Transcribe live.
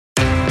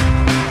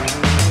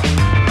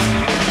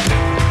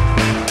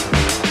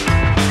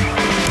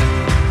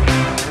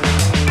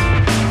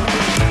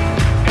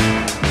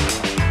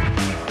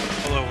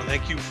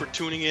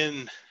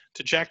in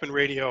to Jackman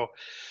Radio.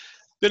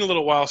 Been a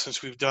little while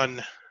since we've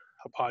done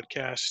a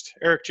podcast.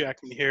 Eric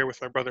Jackman here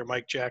with my brother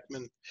Mike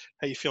Jackman.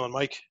 How you feeling,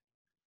 Mike?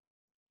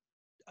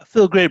 I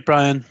feel great,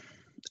 Brian.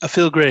 I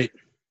feel great.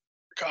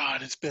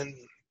 God, it's been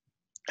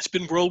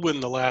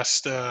whirlwind the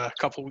last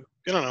couple,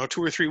 I don't know,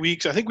 2 or 3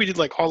 weeks. I think we did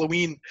like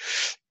Halloween.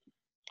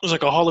 It was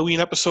like a Halloween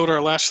episode,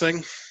 our last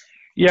thing.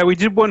 Yeah, we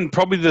did one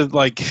probably the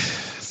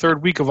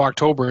third week of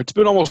October. It's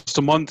been almost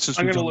a month since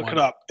I'm we've going to done look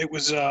one. it up. It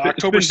was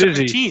October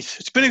 17th.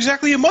 It's been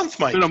exactly a month,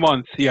 Mike. It's been a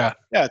month, yeah.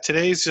 Yeah,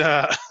 today's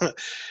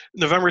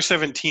November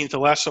 17th. The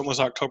last one was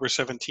October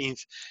 17th.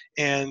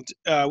 And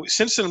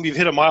since then, we've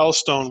hit a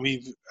milestone.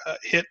 We've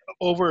hit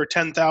over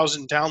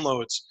 10,000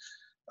 downloads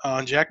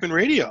on Jackman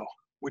Radio,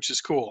 which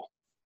is cool.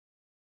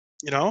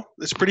 You know,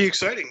 it's pretty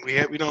exciting.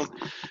 We don't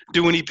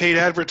do any paid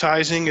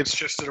advertising. It's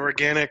just an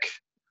organic,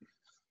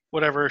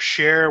 whatever,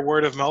 share,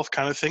 word of mouth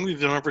kind of thing.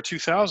 We've done over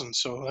 2,000.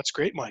 So that's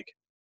great, Mike.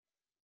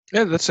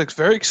 Yeah, that's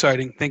very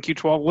exciting. Thank you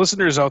to all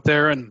listeners out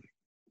there and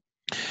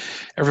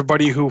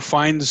everybody who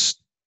finds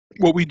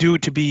what we do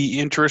to be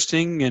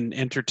interesting and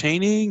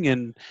entertaining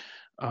and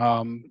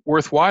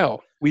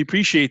worthwhile. We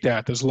appreciate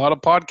that. There's a lot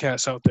of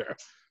podcasts out there,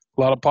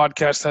 a lot of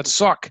podcasts that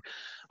suck,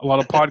 a lot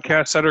of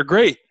podcasts that are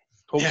great.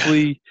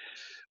 Hopefully,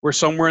 we're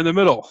somewhere in the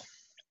middle.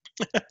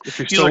 If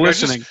you're still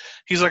listening.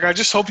 He's like, I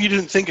just hope you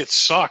didn't think it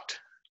sucked.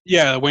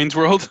 Yeah, Wayne's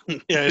World.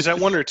 Yeah, is that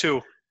one or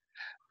two?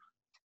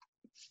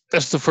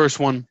 That's the first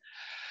one.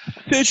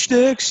 Fish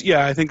sticks.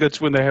 Yeah, I think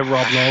that's when they have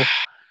Rob Lowe.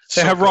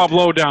 They have Rob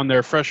Lowe down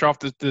there, fresh off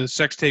the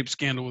sex tape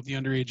scandal with the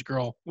underage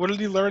girl. What did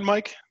he learn,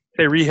 Mike?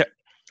 Hey,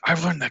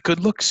 I've learned that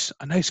good looks,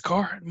 a nice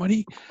car, and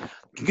money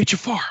can get you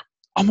far,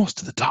 almost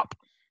to the top,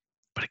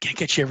 but it can't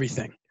get you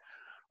everything.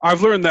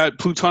 I've learned that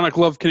platonic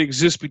love can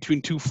exist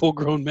between two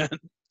full-grown men.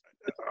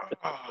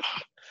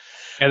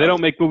 Yeah, they don't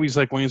make movies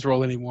like Wayne's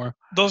World anymore.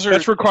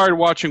 That's required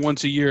watching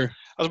once a year.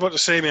 I was about to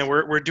say, man,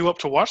 we're due up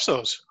to watch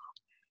those.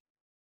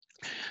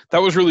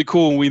 That was really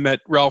cool when we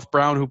met Ralph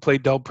Brown, who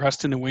played Del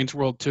Preston in Wayne's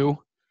World 2.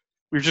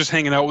 We were just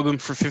hanging out with him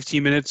for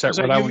 15 minutes at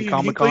Rhode Island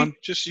Comic Con.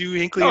 Just you,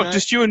 Hinckley? No,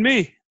 just you and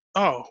me.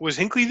 Oh, was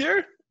Hinckley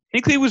there?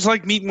 Hinckley was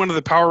like meeting one of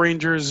the Power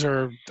Rangers,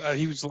 or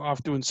he was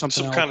off doing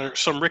something else.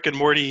 Some Rick and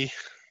Morty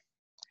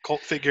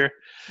cult figure.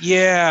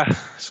 Yeah,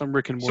 some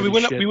Rick and Morty. So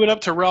we went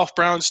up to Ralph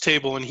Brown's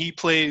table, and he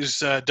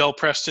plays Del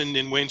Preston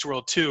in Wayne's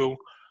World 2,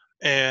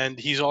 and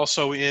he's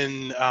also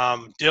in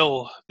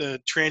Dill, the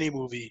tranny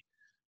movie,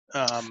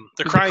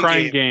 the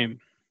Crying Game.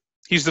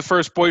 He's the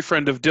first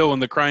boyfriend of Dill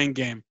in The Crying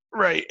Game.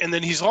 Right, and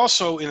then he's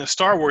also in a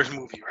Star Wars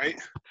movie, right?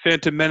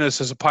 Phantom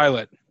Menace as a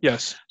pilot.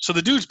 Yes. So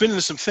the dude's been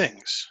in some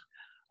things.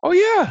 Oh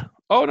yeah.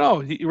 Oh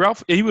no,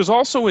 Ralph. He was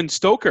also in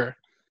Stoker.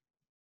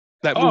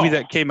 That movie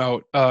that came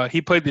out.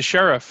 He played the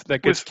sheriff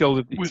that gets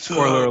killed.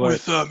 Spoiler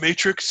alert. With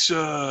Matrix,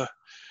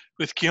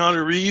 with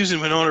Keanu Reeves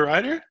and Winona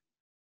Ryder.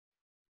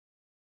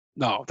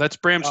 No, that's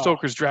Bram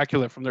Stoker's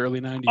Dracula from the early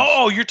 90s.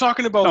 Oh, you're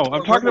talking about... No,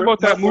 I'm talking about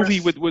that movie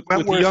with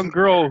the young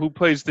girl who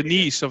plays the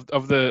niece of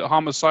the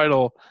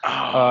homicidal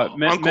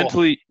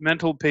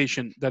mental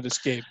patient that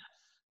escaped.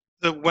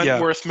 The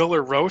Wentworth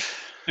Miller wrote?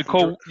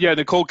 Nicole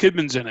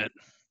Kidman's in it.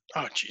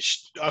 Oh,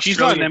 jeez. She's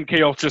not an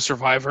MK Ultra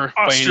survivor.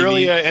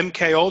 Australia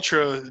MK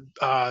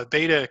Ultra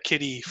beta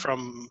kitty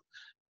from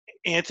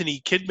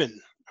Anthony Kidman,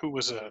 who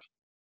was a...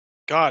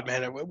 God,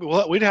 man,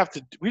 we'd have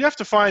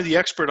to find the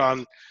expert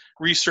on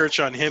research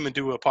on him and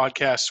do a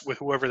podcast with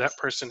whoever that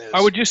person is.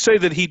 I would just say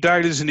that he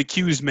died as an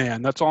accused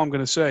man. That's all I'm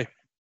going to say.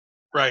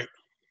 Right.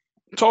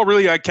 That's all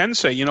really I can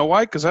say. You know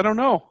why? Because I don't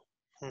know.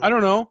 I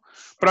don't know.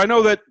 But I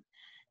know that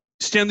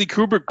Stanley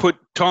Kubrick put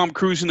Tom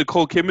Cruise and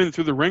Nicole Kidman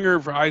through the ringer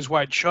for Eyes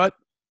Wide Shut.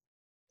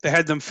 They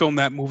had them film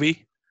that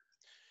movie.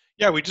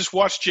 Yeah, we just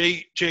watched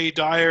Jay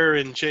Dyer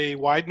and Jay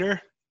Weidner,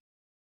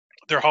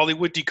 their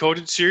Hollywood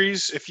Decoded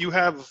series. If you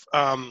have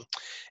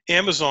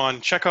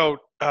Amazon, check out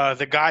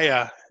the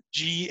Gaia,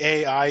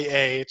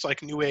 Gaia. It's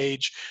like New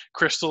Age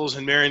crystals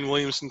and Marianne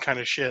Williamson kind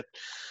of shit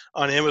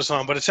on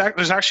Amazon. But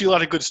there's actually a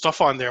lot of good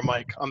stuff on there,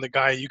 Mike, on the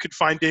Gaia. You could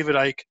find David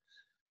Icke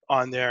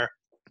on there.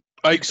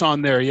 Ike's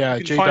on there, yeah.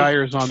 Jay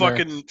Dyer's on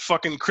there.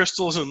 Fucking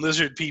crystals and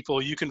lizard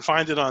people. You can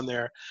find it on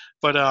there.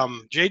 But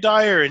Jay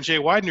Dyer and Jay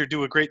Weidner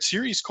do a great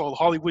series called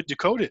Hollywood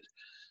Decoded.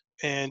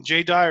 And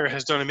Jay Dyer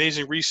has done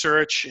amazing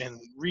research and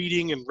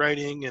reading and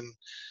writing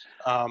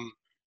and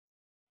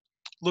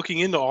looking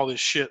into all this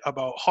shit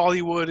about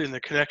Hollywood and the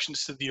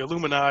connections to the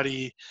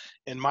Illuminati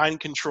and mind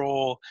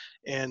control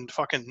and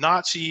fucking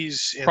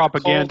Nazis and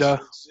propaganda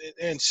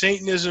and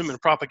Satanism and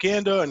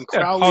propaganda and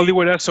Crowley.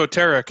 Hollywood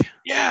esoteric.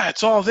 Yeah,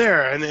 it's all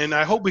there. And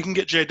I hope we can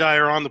get Jay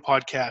Dyer on the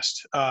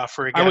podcast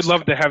for a guest. I would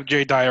love to have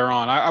Jay Dyer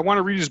on. I want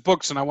to read his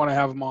books and I want to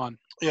have him on.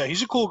 Yeah,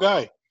 he's a cool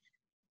guy.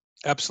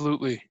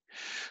 Absolutely.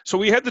 So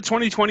we had the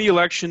 2020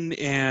 election,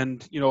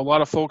 and a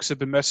lot of folks have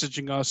been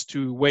messaging us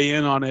to weigh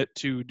in on it,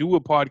 to do a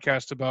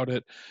podcast about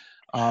it,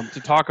 to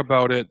talk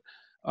about it.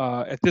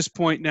 At this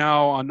point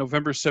now, on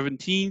November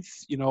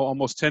 17th,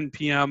 almost 10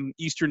 p.m.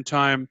 Eastern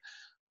time,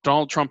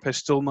 Donald Trump has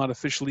still not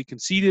officially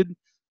conceded.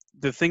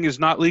 The thing has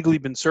not legally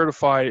been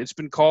certified. It's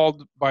been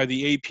called by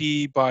the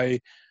AP, by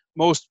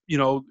most,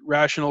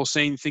 rational,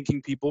 sane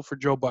thinking people for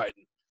Joe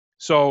Biden.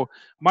 So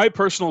my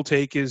personal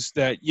take is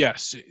that,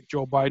 yes,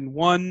 Joe Biden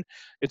won.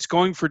 It's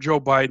going for Joe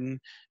Biden,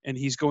 and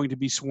he's going to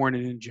be sworn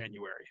in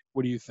January.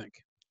 What do you think?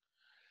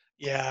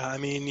 Yeah, I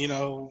mean,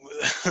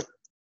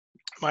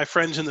 my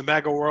friends in the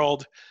MAGA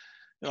world,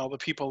 the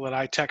people that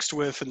I text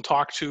with and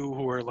talk to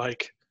who are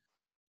like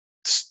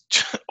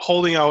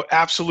holding out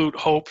absolute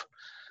hope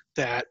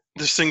that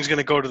this thing's going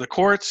to go to the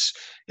courts.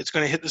 It's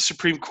going to hit the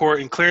Supreme Court,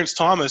 and Clarence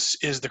Thomas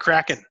is the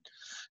Kraken.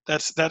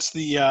 That's the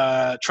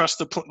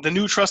the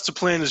new trusted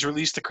plan is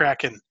released the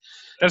Kraken.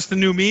 That's the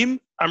new meme?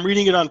 I'm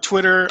reading it on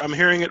Twitter. I'm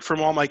hearing it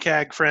from all my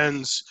CAG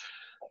friends.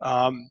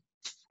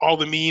 All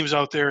the memes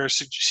out there are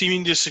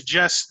seeming to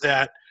suggest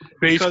that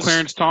base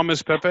Clarence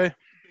Thomas Pepe?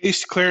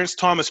 Base Clarence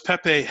Thomas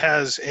Pepe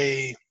has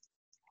a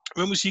 –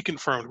 when was he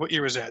confirmed? What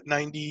year was that?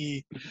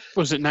 90 –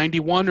 Was it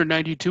 91 or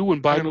 92 when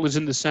Biden was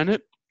in the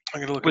Senate? I'm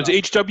going to look it up. Was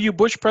H.W.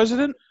 Bush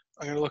president?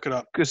 I'm going to look it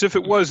up. Because if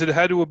it was, it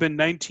had to have been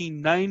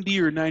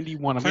 1990 or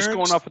 91. I'm just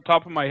going off the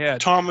top of my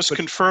head. Thomas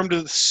confirmed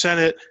to the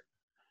Senate.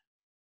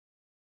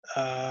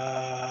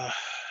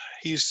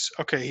 He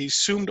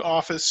assumed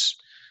office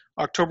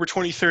October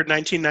 23rd,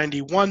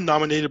 1991,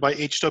 nominated by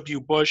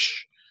H.W.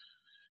 Bush.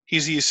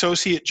 He's the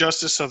Associate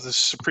Justice of the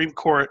Supreme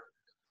Court.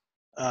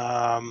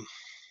 Let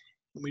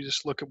me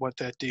just look at what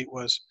that date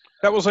was.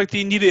 That was like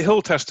the Anita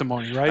Hill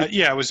testimony, right?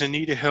 Yeah, it was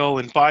Anita Hill,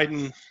 and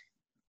Biden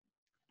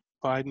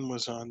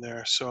was on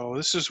there. So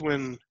this is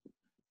when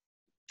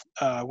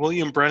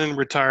William Brennan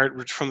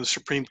retired from the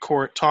Supreme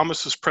Court.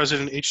 Thomas was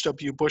President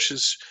H.W.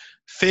 Bush's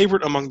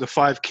favorite among the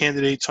 5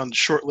 candidates on the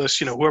short list,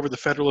 whoever the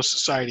Federalist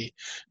Society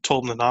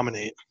told him to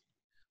nominate.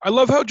 I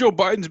love how Joe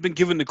Biden's been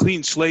given a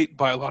clean slate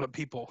by a lot of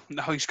people.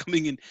 Now he's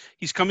coming in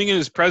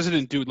as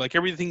president, dude. Like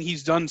everything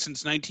he's done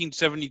since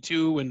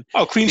 1972 and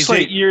clean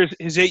slate.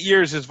 8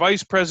 years as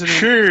vice president.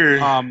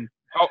 Sure.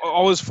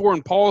 All his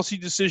foreign policy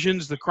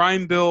decisions, the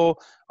crime bill,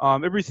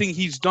 everything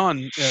he's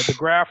done, the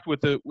graft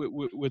with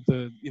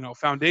the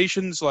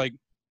foundations, like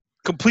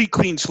complete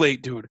clean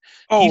slate, dude.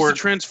 He's a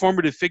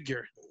transformative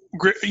figure.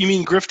 You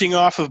mean grifting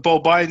off of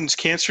Beau Biden's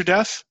cancer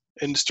death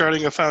and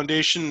starting a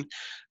foundation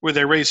where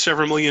they raised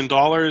several $1 million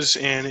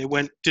and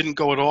it didn't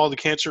go at all to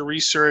cancer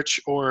research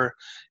or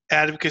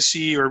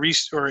advocacy or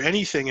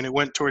anything, and it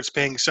went towards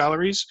paying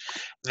salaries?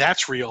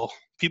 That's real.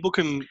 People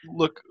can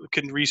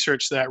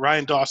research that.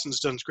 Ryan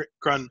Dawson's done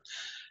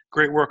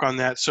great work on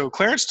that. So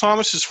Clarence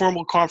Thomas's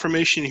formal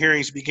confirmation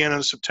hearings began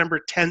on September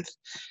 10th,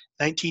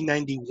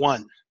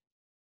 1991.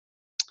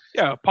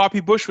 Yeah,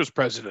 Poppy Bush was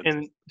president.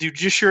 And the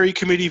Judiciary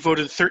Committee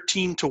voted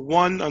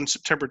 13-1 on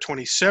September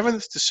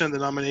 27th to send the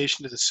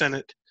nomination to the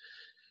Senate.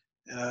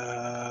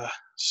 Yeah,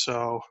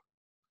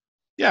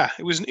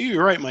 it was.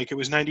 You're right, Mike. It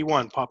was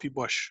 91. Poppy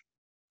Bush.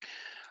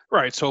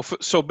 Right.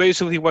 So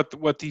basically, what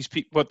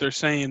they're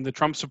saying, the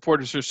Trump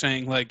supporters are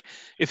saying, like,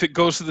 if it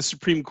goes to the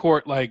Supreme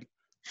Court, like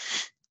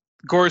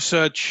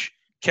Gorsuch,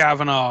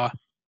 Kavanaugh,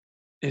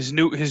 his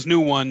new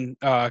one,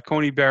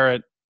 Coney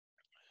Barrett,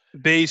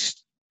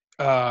 based.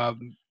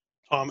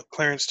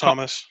 Clarence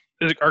Thomas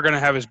are going to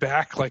have his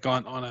back, like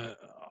on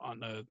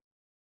a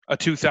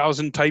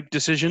 2000 type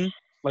decision,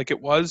 like it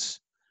was.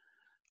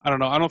 I don't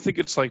know. I don't think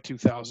it's like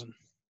 2000.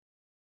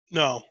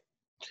 No.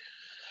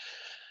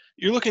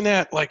 You're looking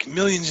at like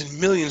millions and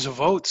millions of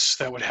votes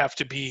that would have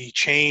to be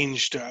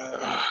changed.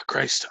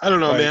 Christ, I don't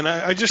know, right. Man.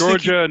 I just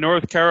Georgia,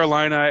 North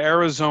Carolina,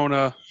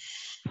 Arizona,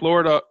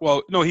 Florida.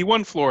 Well, no, he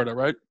won Florida,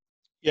 right?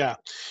 Yeah.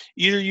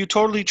 Either you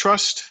totally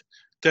trust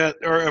that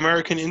our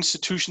American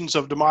institutions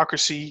of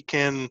democracy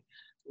can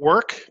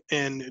work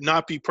and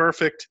not be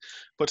perfect,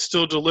 but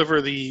still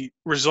deliver the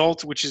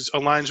result which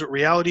aligns with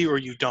reality, or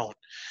you don't.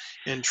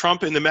 And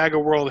Trump and the MAGA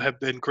world have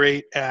been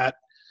great at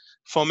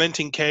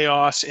fomenting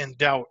chaos and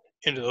doubt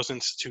into those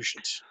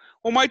institutions.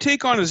 Well, my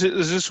take on is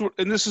this,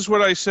 and this is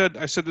what I said.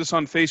 I said this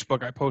on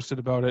Facebook. I posted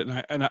about it,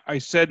 and I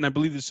said, and I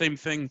believe the same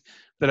thing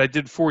that I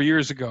did 4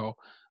 years ago.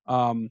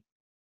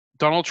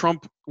 Donald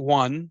Trump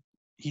won.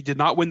 He did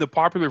not win the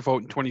popular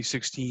vote in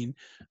 2016,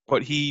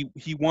 but he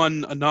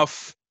won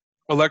enough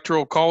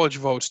electoral college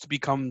votes to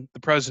become the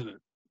president,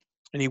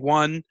 and he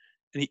won,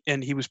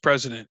 and he was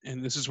president.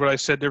 And this is what I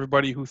said to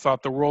everybody who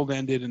thought the world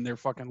ended and their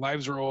fucking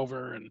lives were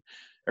over and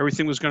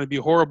everything was going to be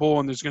horrible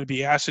and there's going to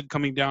be acid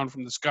coming down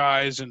from the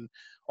skies and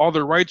all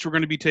their rights were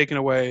going to be taken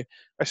away.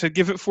 I said,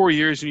 give it 4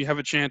 years and you have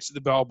a chance at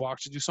the ballot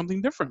box to do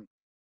something different.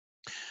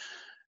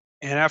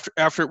 And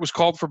after it was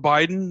called for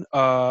Biden,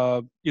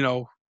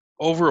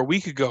 over a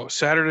week ago,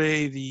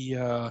 Saturday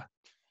the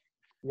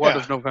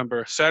of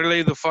November?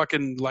 Saturday the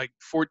fucking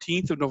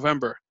 14th of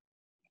November.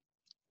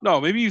 No,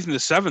 maybe even the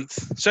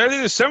 7th. Saturday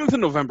the 7th of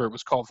November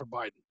was called for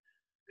Biden.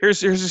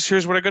 Here's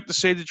what I got to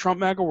say to Trump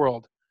MAGA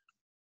world.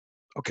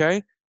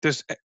 Okay?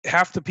 There's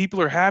half the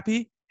people are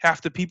happy,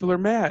 half the people are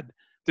mad.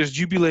 There's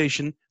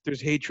jubilation,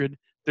 there's hatred,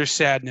 there's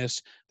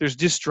sadness, there's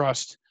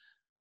distrust.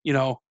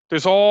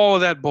 There's all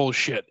of that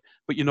bullshit.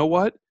 But you know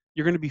what?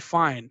 You're going to be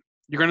fine.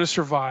 You're going to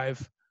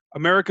survive.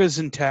 America is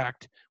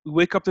intact. We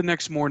wake up the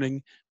next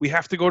morning. We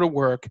have to go to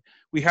work.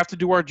 We have to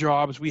do our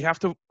jobs. We have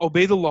to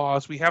obey the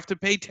laws. We have to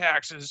pay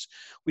taxes.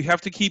 We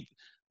have to keep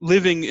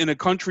living in a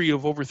country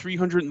of over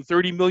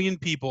 330 million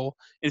people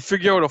and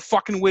figure out a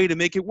fucking way to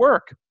make it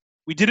work.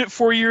 We did it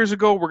 4 years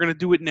ago. We're going to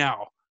do it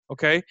now.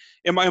 Okay?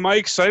 Am I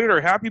excited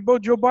or happy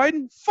about Joe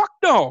Biden? Fuck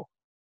no.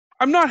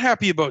 I'm not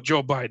happy about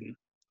Joe Biden.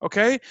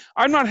 Okay?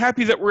 I'm not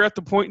happy that we're at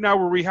the point now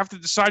where we have to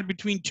decide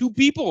between two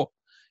people.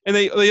 And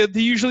they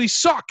usually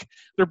suck.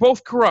 They're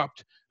both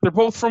corrupt. They're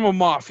both from a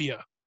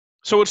mafia.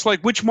 So it's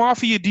like, which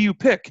mafia do you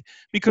pick?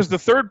 Because the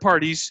third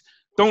parties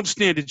don't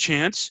stand a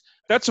chance.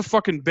 That's a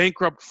fucking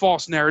bankrupt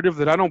false narrative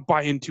that I don't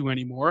buy into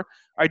anymore.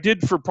 I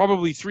did for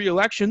probably 3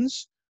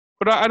 elections,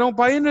 but I don't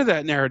buy into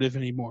that narrative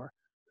anymore.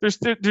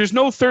 There's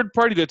no third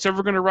party that's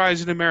ever going to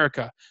rise in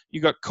America.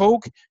 You got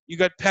Coke, you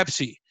got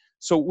Pepsi.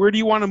 So where do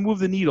you want to move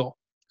the needle?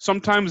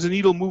 Sometimes the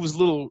needle moves a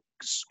little,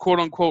 quote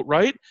unquote,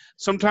 right.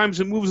 Sometimes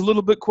it moves a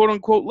little bit, quote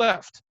unquote,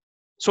 left.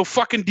 So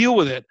fucking deal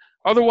with it.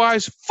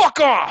 Otherwise, fuck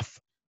off.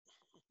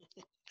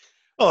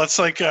 Well, it's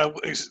like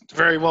it's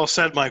very well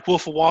said, Mike.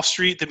 Wolf of Wall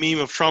Street, the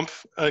meme of Trump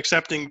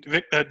accepting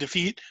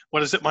defeat.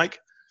 What is it, Mike?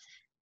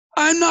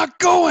 I'm not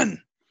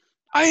going.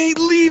 I ain't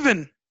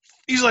leaving.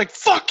 He's like,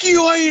 fuck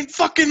you, I ain't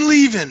fucking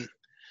leaving.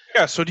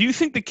 Yeah, so do you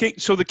think the king,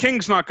 so the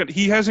king's not going to,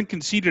 he hasn't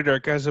conceded,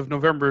 Eric, as of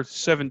November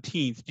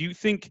 17th. Do you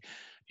think,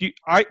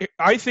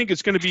 I think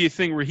it's going to be a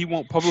thing where he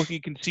won't publicly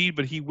concede,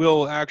 but he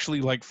will actually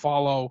like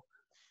follow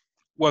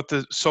what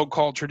the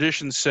so-called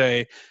traditions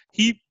say.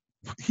 He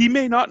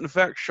may not, in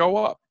fact, show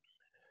up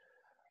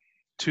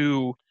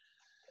to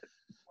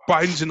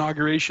Biden's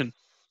inauguration.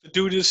 The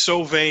dude is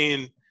so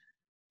vain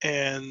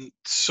and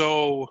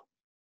so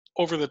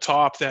over the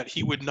top that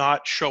he would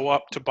not show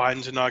up to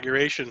Biden's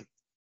inauguration.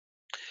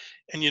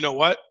 And you know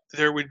what?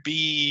 There would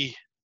be,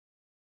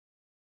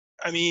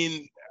 I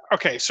mean,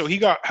 okay, so he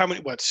got how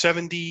many,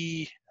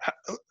 70,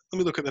 let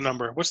me look at the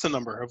number. What's the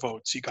number of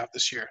votes he got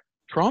this year?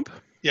 Trump?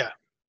 Yeah.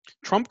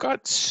 Trump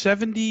got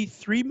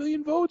 73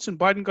 million votes and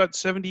Biden got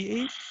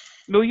 78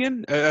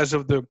 million as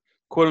of the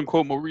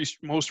quote-unquote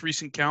most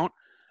recent count,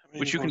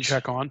 which you can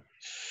check on.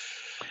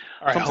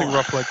 All right, something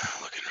rough like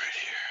looking right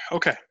here.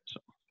 Okay.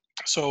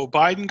 So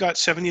Biden got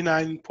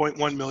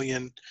 79.1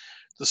 million.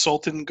 The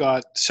Sultan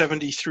got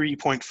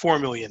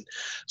 73.4 million.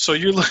 So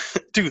you're,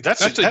 dude,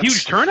 that's a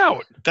huge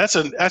turnout. That's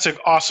an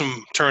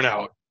awesome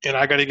turnout, and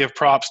I got to give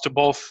props to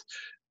both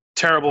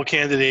terrible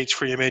candidates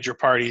for your major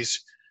parties,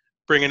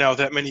 bringing out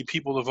that many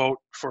people to vote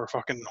for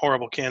fucking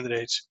horrible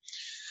candidates.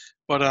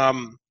 But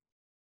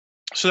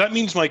so that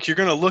means, Mike, you're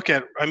going to look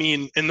at, I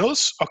mean, in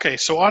those, okay,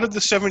 so out of the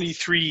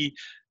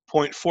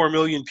 73.4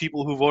 million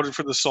people who voted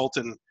for the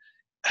Sultan,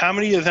 how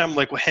many of them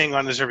like will hang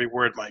on his every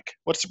word, Mike?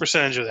 What's the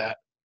percentage of that?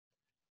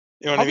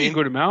 You know what Probably I mean? A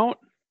good amount.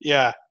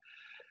 Yeah.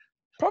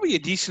 Probably a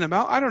decent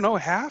amount. I don't know,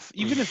 half,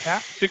 even if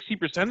half,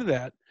 60% of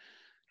that.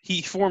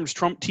 He forms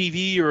Trump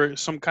TV or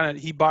some kind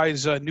of, he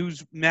buys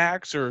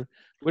Newsmax or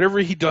whatever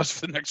he does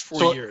for the next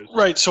 4 years.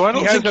 Right. So I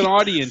don't think he has an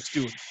audience,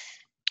 dude.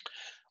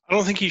 I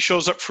don't think he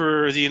shows up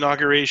for the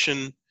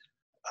inauguration.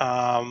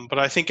 But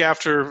I think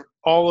after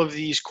all of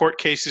these court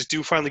cases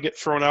do finally get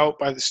thrown out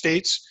by the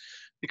states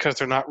because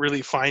they're not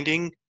really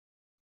finding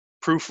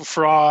proof of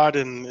fraud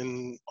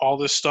and all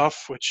this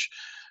stuff, which,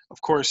 of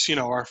course, you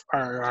know,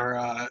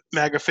 our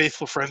MAGA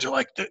faithful friends are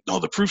like, no,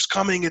 the proof's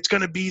coming. It's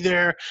going to be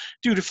there.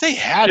 Dude, if they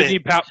had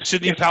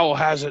Sidney Powell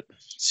has it.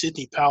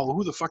 Sidney Powell,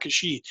 who the fuck is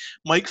she?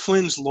 Mike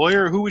Flynn's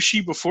lawyer, who was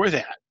she before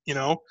that? You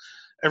know,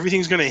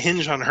 everything's going to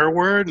hinge on her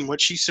word and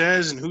what she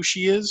says and who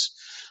she is,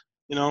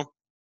 you know.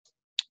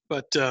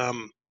 But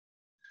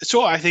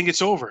so I think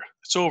it's over.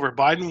 It's over.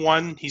 Biden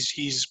won.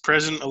 He's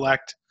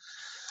president-elect.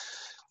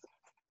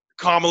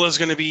 Kamala's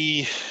going to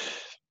be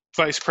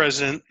vice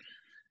president.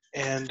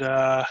 And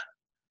we're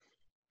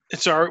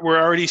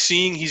already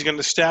seeing he's going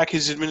to stack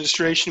his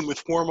administration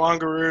with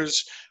warmongers,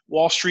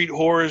 Wall Street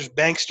whores,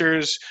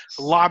 banksters,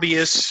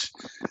 lobbyists,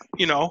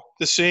 you know,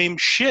 the same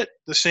shit,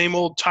 the same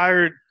old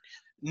tired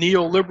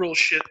neoliberal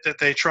shit that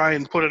they try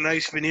and put a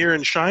nice veneer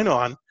and shine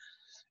on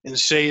and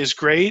say is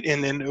great.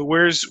 And then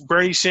where's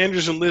Bernie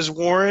Sanders and Liz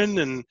Warren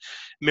and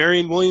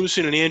Marianne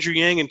Williamson and Andrew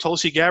Yang and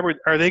Tulsi Gabbard?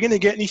 Are they going to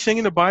get anything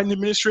in the Biden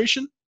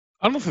administration?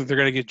 I don't think they're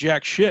going to get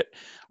jack shit.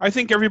 I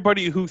think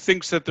everybody who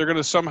thinks that they're going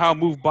to somehow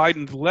move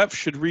Biden to the left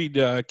should read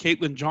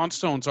Caitlin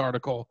Johnstone's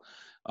article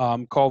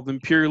called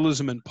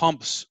Imperialism and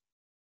Pumps.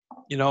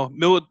 You know,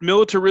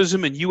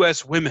 militarism and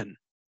U.S. women.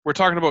 We're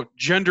talking about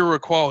gender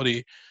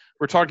equality.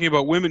 We're talking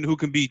about women who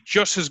can be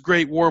just as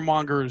great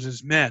warmongers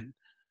as men.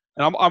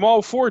 And I'm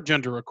all for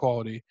gender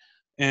equality.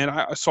 And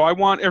so I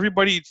want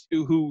everybody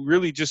who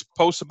really just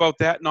posts about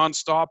that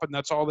nonstop, and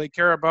that's all they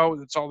care about,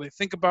 that's all they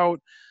think about,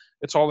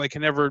 it's all they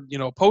can ever, you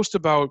know, post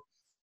about.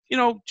 You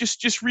know,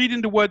 just read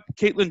into what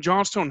Caitlin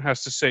Johnstone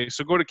has to say.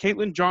 So go to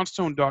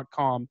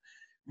CaitlinJohnstone.com,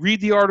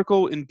 read the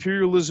article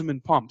Imperialism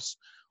and Pumps.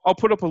 I'll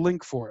put up a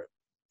link for it.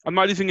 I'm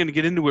not even going to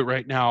get into it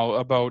right now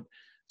about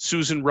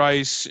Susan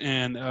Rice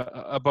and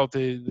about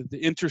the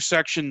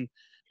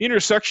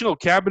intersectional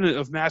cabinet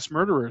of mass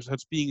murderers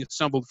that's being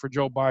assembled for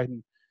Joe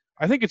Biden.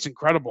 I think it's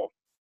incredible.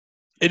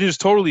 It is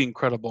totally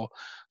incredible.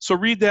 So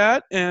read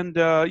that, and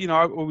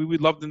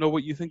we'd love to know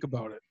what you think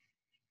about it.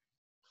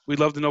 We'd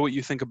love to know what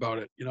you think about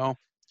it.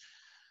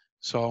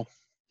 So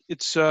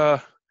it's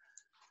going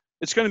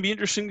to be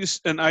interesting.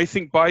 And I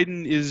think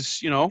Biden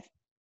is,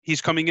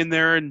 he's coming in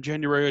there in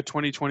January of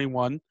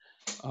 2021.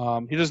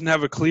 He doesn't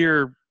have a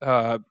clear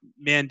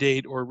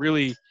mandate or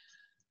really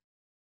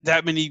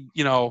that many,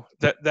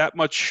 that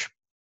much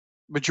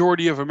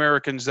majority of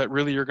Americans that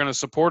really are going to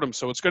support him.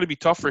 So it's going to be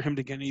tough for him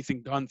to get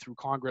anything done through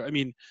Congress. I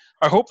mean,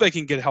 I hope they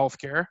can get health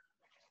care.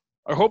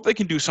 I hope they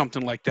can do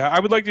something like that. I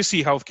would like to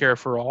see health care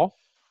for all.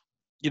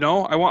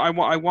 I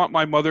want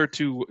my mother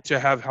to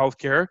have health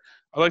care.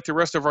 I like the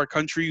rest of our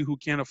country who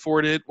can't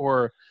afford it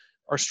or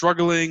are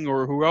struggling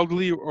or who are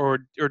elderly or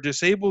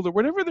disabled or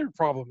whatever their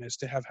problem is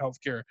to have health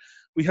care.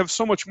 We have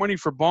so much money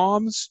for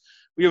bombs.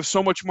 We have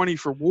so much money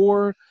for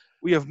war.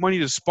 We have money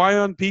to spy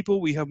on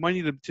people. We have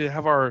money to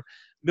have our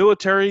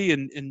military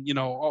in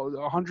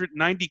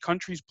 190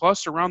 countries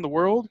plus around the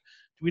world.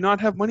 Do we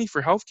not have money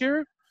for health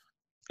care?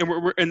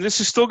 And this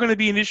is still going to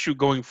be an issue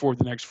going forward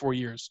the next 4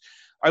 years.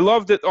 I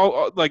love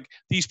that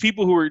these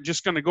people who are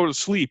just going to go to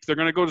sleep, they're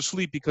going to go to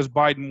sleep because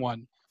Biden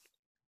won.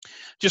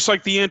 Just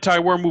like the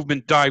anti-war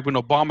movement died when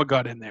Obama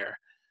got in there.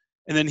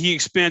 And then he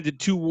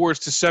expanded 2 wars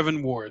to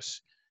 7 wars.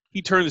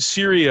 He turned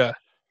Syria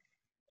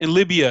and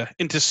Libya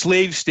into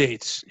slave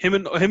states. Him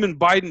and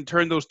Biden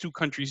turned those 2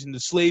 countries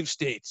into slave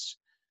states.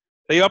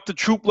 They upped the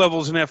troop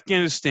levels in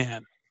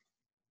Afghanistan.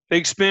 They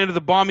expanded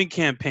the bombing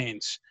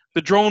campaigns,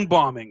 the drone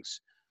bombings,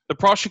 the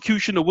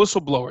prosecution of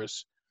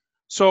whistleblowers.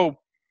 So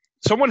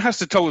someone has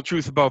to tell the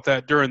truth about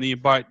that during the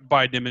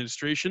Biden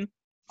administration.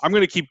 I'm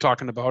going to keep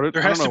talking about it.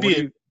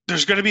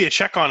 There's going to be a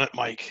check on it,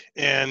 Mike.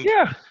 And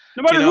yeah,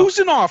 no matter who's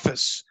in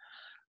office.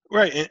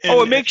 Right.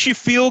 It makes you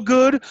feel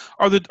good.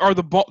 Are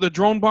the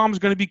drone bombs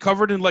going to be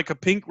covered in like a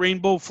pink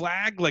rainbow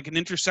flag, like an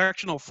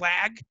intersectional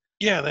flag?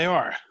 Yeah, they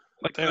are.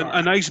 Like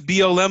a nice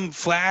BLM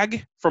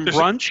flag from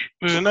brunch.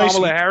 There's a nice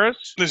Kamala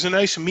Harris. There's a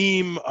nice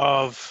meme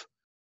of,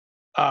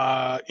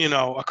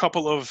 a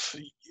couple of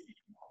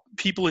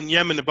people in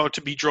Yemen about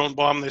to be drone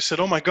bombed. They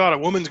said, "Oh my God, a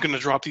woman's going to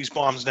drop these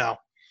bombs now."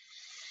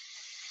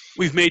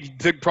 We've made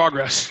big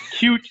progress.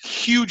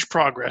 Huge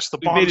progress. The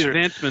bombs are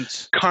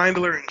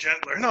kinder and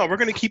gentler. No, we're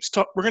going to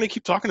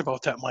keep talking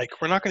about that, Mike.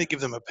 We're not going to give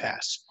them a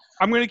pass.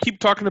 I'm going to keep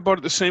talking about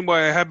it the same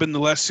way I have been the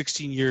last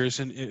 16 years.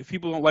 And if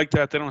people don't like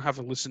that, they don't have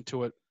to listen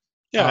to it.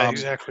 Yeah,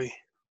 exactly.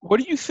 What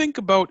do you think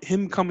about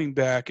him coming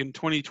back in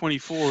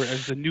 2024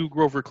 as the new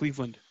Grover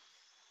Cleveland?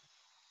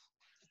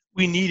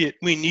 We need it.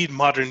 We need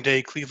modern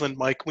day Cleveland,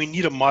 Mike. We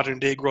need a modern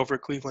day Grover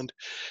Cleveland.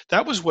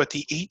 That was what,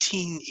 the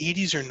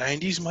 1880s or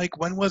 90s, Mike?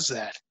 When was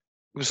that?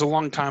 It was a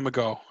long time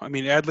ago. I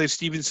mean, Adlai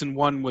Stevenson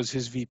 1 was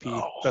his VP.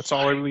 That's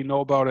all I really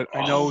know about it.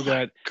 I know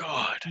that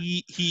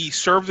he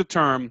served a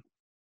term,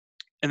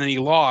 and then he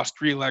lost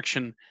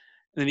re-election, and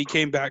then he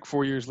came back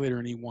 4 years later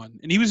and he won.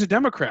 And he was a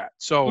Democrat.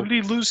 So who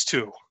did he lose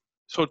to?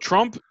 So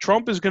Trump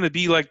is going to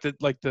be like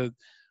the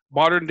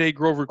modern day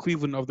Grover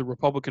Cleveland of the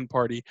Republican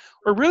Party,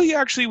 or really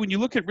actually when you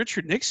look at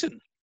Richard Nixon.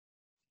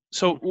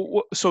 So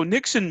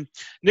Nixon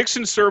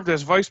served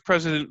as vice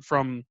president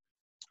from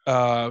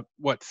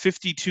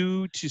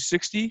 52 to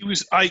 60. He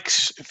was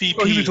Ike's VP.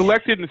 Well, he was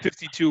elected in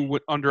 52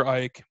 under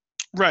Ike.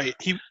 Right.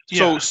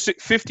 So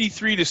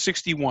 53 to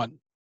 61.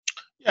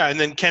 Yeah, and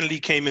then Kennedy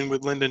came in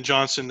with Lyndon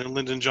Johnson, and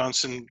Lyndon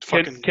Johnson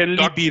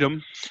Kennedy beat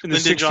him in the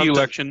 60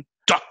 election.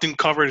 Ducked and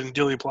covered in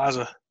Dealey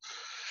Plaza.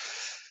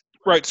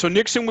 Right, so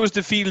Nixon was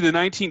defeated in the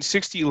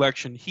 1960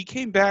 election. He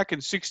came back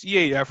in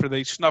 68 after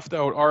they snuffed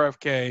out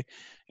RFK,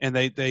 and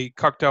they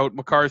cucked out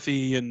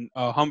McCarthy and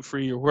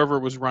Humphrey or whoever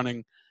was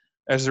running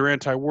as their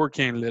anti-war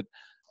candidate.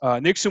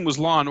 Nixon was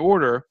law and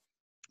order.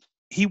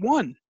 He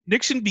won.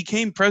 Nixon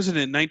became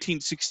president in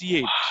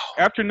 1968. Wow.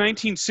 After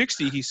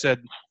 1960, he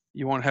said,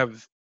 "You won't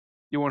have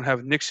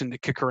Nixon to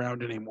kick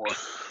around anymore."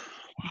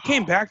 He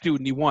came back, dude,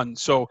 and he won.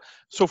 So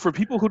for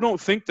people who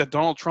don't think that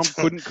Donald Trump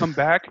couldn't come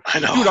back, I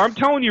know. Dude, I'm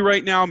telling you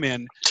right now,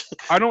 man,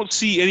 I don't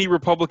see any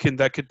Republican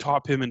that could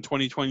top him in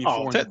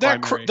 2024.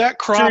 That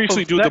crop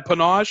seriously, dude, the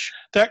panache.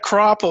 That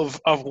crop of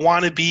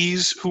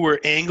wannabes who are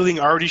angling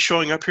already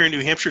showing up here in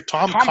New Hampshire.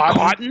 Tom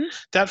Cotton,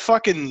 that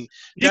fucking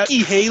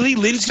Nikki Haley,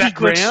 Lindsey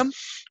Graham,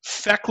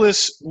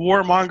 feckless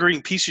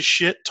warmongering piece of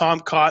shit. Tom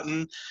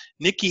Cotton,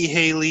 Nikki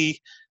Haley.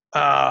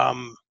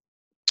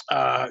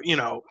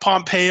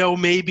 Pompeo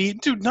maybe.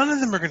 Dude, none of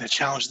them are going to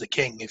challenge the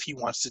king if he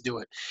wants to do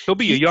it. He'll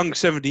be a young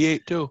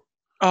 78 too.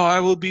 Oh,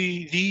 I will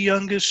be the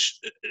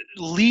youngest,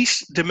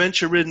 least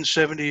dementia-ridden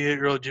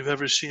 78-year-old you've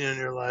ever seen in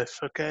your life,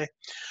 okay?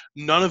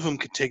 None of them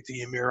could take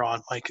the emir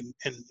on, Mike,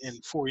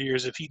 in 4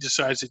 years if he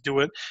decides to do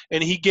it.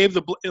 And he gave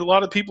a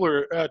lot of people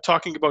are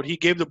talking about he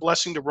gave the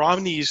blessing to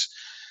Romney's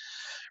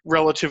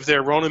relative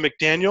there, Ronna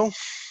McDaniel,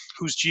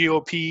 who's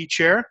GOP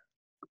chair,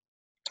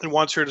 and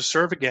wants her to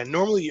serve again.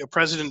 Normally, a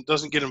president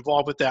doesn't get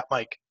involved with that,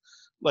 Mike,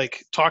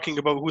 like talking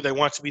about who they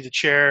want to be the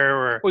chair.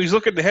 Or well, he's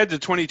looking ahead to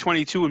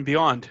 2022 and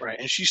beyond. Right,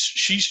 and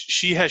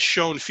she has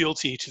shown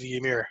fealty to the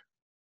emir.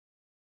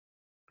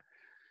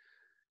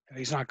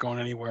 He's not going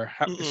anywhere.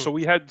 Mm-mm. So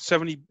we had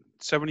 70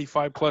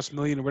 75 plus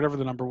million or whatever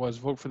the number was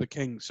vote for the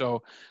king.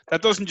 So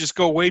that doesn't just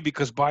go away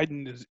because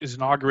Biden is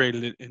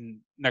inaugurated in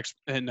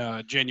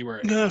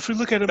January. No, if we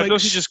look at it, That Mike,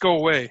 doesn't just go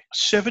away.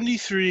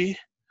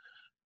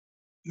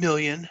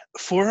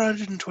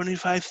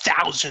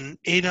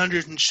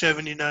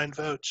 73,425,879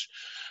 votes.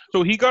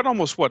 So he got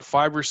almost what,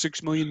 5 or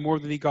 6 million more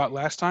than he got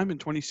last time in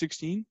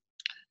 2016.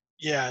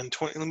 Yeah, and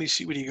let me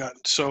see what he got.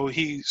 So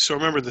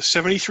remember the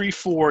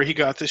 73.4 he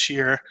got this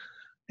year,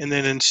 and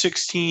then in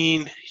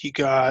 16 he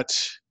got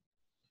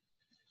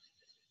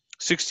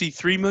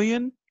 63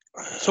 million.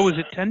 So is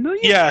it 10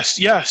 million? Yes,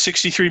 yeah,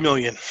 63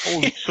 million.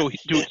 Holy,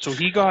 so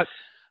he got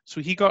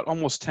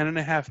almost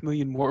 10.5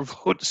 million more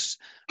votes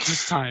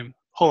this time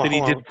than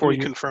he did 4 Let me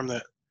years. confirm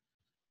that.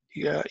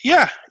 Yeah.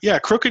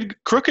 Crooked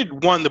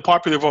won the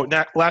popular vote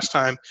last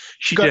time.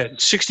 She got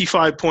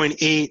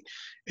 65.8,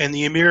 and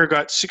the Emir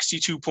got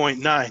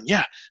 62.9.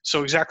 Yeah,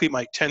 so exactly,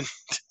 Mike. 10.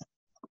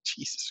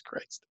 Jesus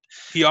Christ.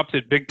 He upped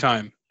it big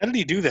time. How did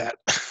he do that?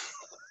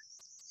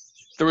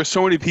 There were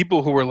so many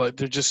people who were like,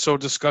 they're just so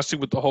disgusted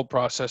with the whole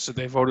process that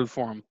they voted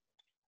for him.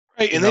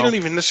 Right, and they don't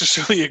even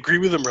necessarily agree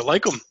with him or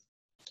like him.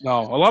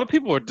 No, a lot of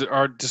people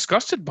are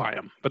disgusted by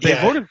him, but they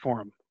voted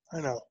for him.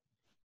 I know.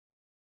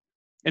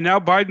 And now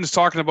Biden's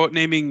talking about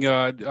naming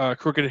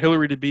Crooked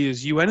Hillary to be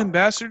his UN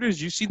ambassador.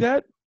 Did you see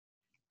that?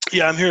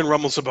 Yeah, I'm hearing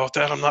rumbles about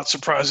that. I'm not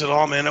surprised at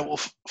all, man. It will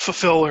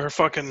fulfill her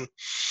fucking,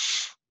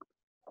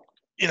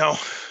 it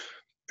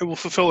will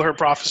fulfill her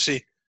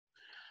prophecy.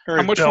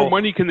 How much more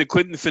money can the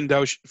Clinton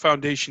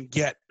Foundation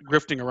get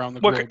grifting around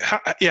the globe?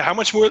 How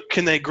much more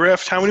can they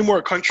grift? How many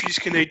more countries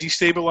can they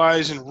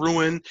destabilize and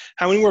ruin?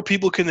 How many more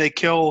people can they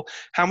kill?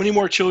 How many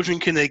more children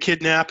can they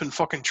kidnap and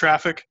fucking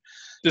traffic?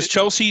 Does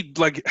Chelsea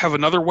have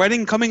another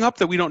wedding coming up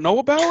that we don't know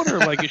about,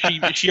 or is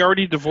she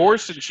already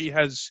divorced and she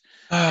has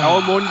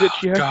alimony that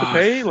she has to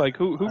pay? Like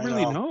who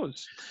really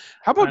knows?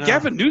 How about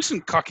Gavin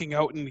Newsom cucking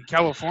out in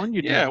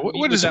California? Yeah,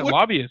 what is that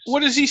lobbyist?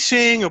 What is he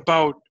saying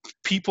about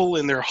people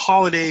and their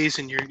holidays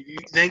and your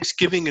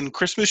Thanksgiving and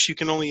Christmas? You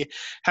can only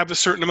have a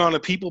certain amount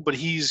of people, but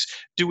he's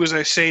do as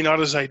I say, not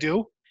as I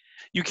do.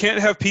 You can't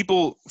have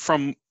people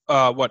from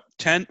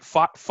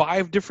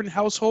 5 different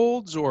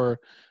households or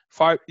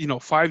five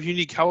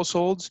unique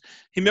households.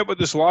 He met with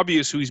this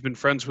lobbyist who he's been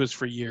friends with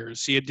for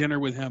years. He had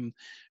dinner with him,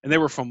 and they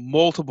were from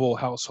multiple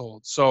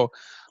households. So,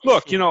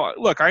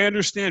 look, I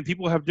understand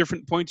people have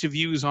different points of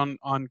views on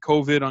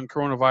COVID, on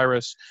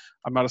coronavirus.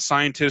 I'm not a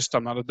scientist.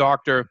 I'm not a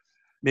doctor.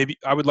 Maybe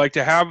I would like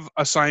to have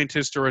a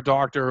scientist or a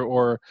doctor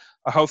or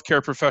a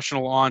healthcare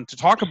professional on to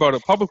talk about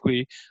it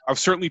publicly. I've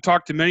certainly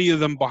talked to many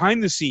of them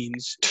behind the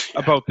scenes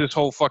about this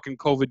whole fucking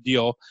COVID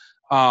deal.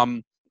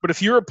 But if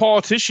you're a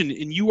politician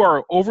and you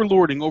are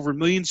overlording over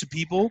millions of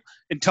people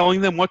and telling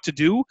them what to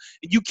do,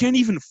 and you can't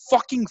even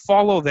fucking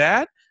follow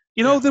that,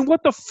 then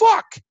what the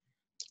fuck?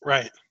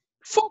 Right.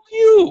 Fuck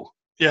you.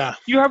 Yeah.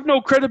 You have no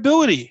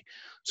credibility.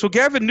 So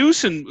Gavin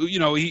Newsom,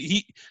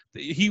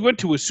 he went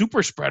to a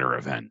super spreader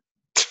event.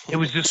 It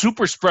was the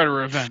super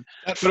spreader event,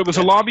 but it was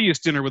a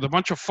lobbyist dinner with a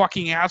bunch of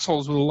fucking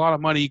assholes with a lot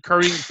of money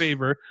currying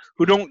favor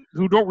who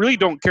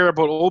don't care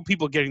about old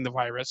people getting the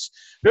virus.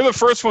 They're the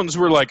first ones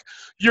who were like,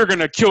 "You're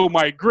gonna kill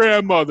my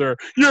grandmother.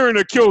 You're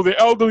gonna kill the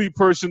elderly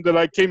person that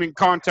I came in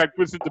contact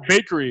with at the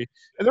bakery."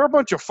 And they're a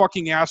bunch of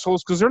fucking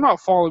assholes because they're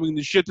not following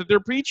the shit that they're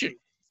preaching.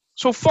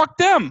 So fuck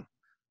them.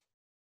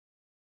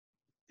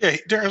 Yeah,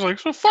 Darren's like,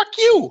 so fuck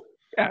you.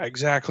 Yeah,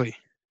 exactly.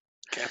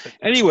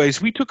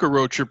 Anyways, we took a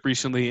road trip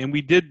recently, and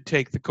we did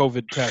take the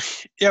COVID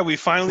test. Yeah, we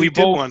finally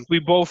did one. We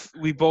both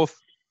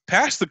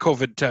passed the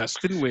COVID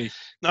test, didn't we?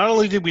 Not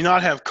only did we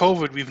not have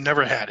COVID, we've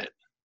never had it.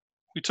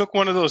 We took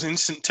one of those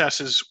instant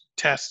testicles,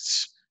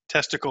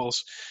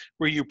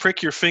 where you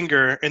prick your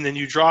finger and then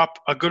you drop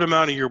a good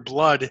amount of your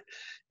blood.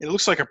 It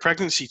looks like a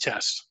pregnancy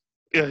test.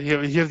 Yeah,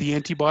 you have the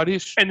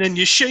antibodies. And then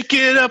you shake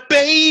it up,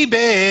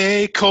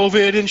 baby,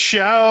 COVID, and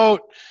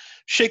shout.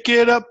 Shake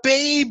it up,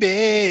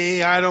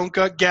 baby, I don't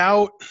got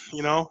gout,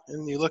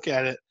 and you look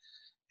at it,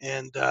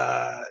 and,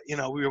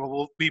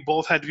 we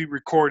both had to be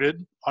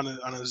recorded on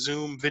a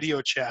Zoom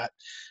video chat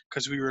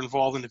because we were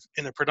involved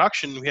in a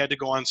production. We had to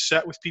go on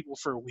set with people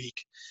for a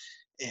week,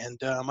 and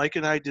Mike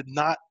and I did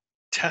not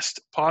test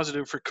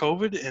positive for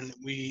COVID, and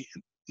we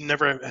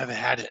never have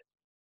had it,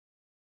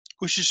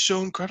 which is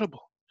so incredible.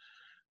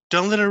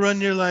 Don't let it run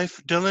your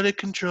life. Don't let it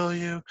control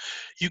you.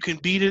 You can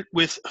beat it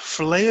with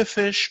filet of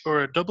fish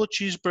or a double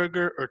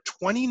cheeseburger or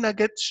 20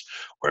 nuggets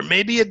or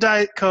maybe a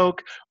Diet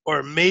Coke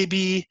or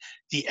maybe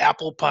the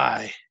apple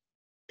pie.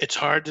 It's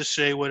hard to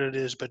say what it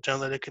is, but don't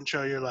let it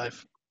control your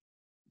life.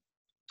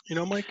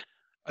 Mike?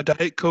 A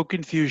Diet Coke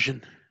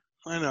infusion.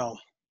 I know.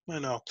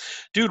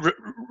 Dude,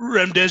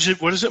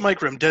 Remdesivir, what is it,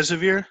 Mike?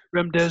 Remdesivir?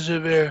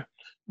 Remdesivir.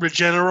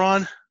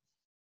 Regeneron?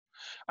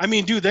 I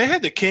mean, dude, they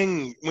had the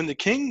King, when the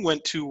King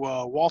went to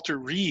Walter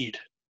Reed,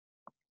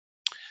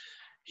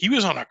 he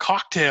was on a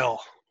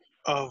cocktail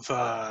of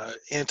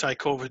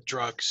anti-COVID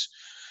drugs.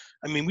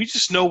 I mean, we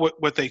just know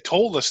what they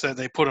told us that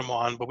they put him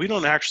on, but we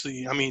don't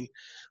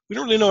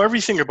really know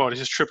everything about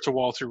his trip to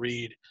Walter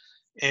Reed.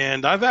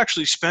 And I've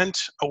actually spent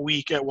a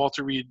week at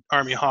Walter Reed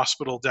Army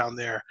Hospital down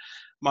there.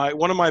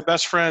 One of my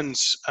best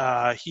friends,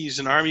 he's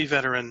an Army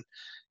veteran,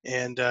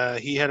 and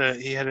he had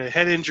a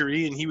head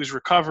injury, and he was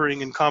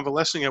recovering and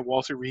convalescing at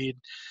Walter Reed,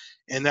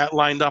 and that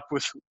lined up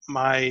with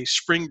my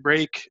spring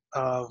break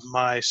of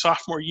my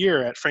sophomore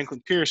year at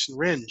Franklin Pierce in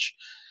Ringe.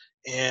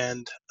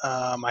 And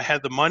I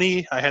had the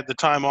money, I had the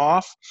time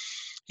off.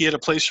 He had a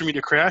place for me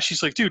to crash.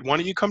 He's like, dude, why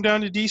don't you come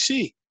down to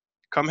DC?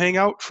 Come hang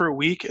out for a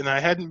week. And I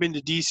hadn't been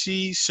to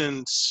DC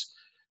since,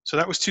 so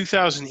that was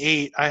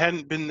 2008. I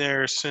hadn't been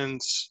there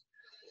since,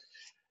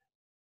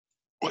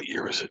 what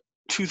year was it?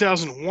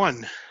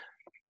 2001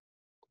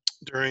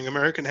 during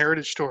American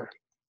Heritage Tour.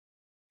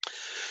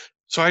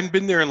 So I hadn't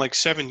been there in like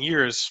 7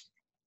 years.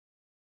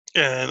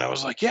 And I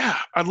was like, yeah,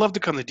 I'd love to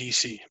come to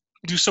DC,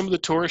 do some of the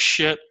tourist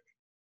shit,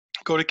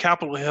 go to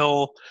Capitol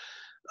Hill,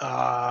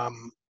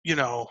 you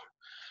know,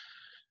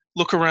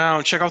 look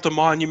around, check out the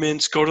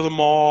monuments, go to the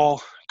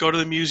mall, go to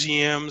the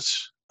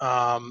museums.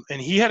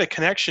 And he had a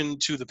connection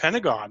to the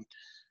Pentagon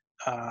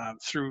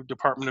through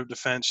Department of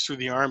Defense, through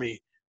the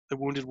Army, the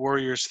Wounded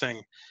Warriors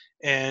thing.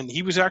 And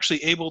he was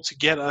actually able to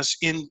get us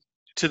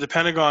into the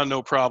Pentagon,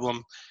 no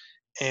problem.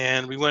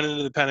 And we went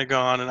into the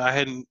Pentagon, and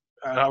I'd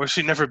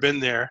obviously never been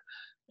there.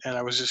 And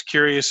I was just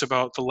curious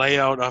about the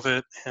layout of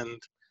it and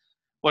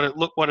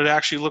what it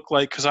actually looked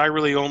like, because I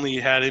really only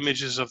had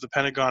images of the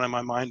Pentagon in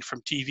my mind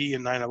from TV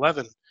and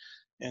 9/11,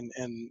 and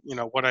you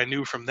know what I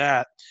knew from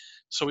that.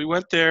 So we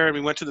went there and we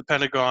went to the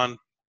Pentagon.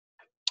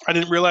 I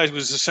didn't realize it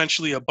was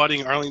essentially a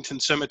budding Arlington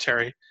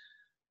cemetery.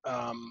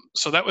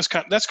 So that's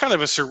kind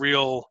of a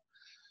surreal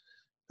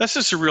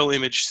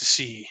image to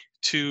see,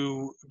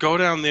 to go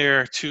down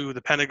there to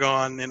the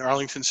Pentagon and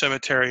Arlington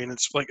Cemetery, and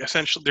it's like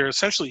they're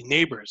essentially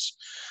neighbors.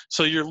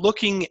 So you're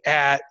looking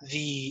at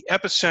the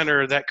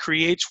epicenter that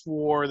creates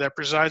war, that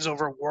presides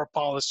over war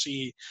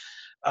policy,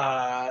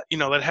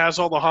 that has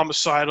all the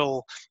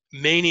homicidal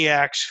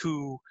maniacs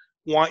who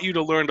want you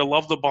to learn to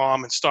love the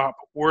bomb and stop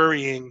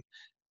worrying.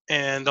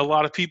 And a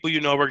lot of people,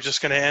 are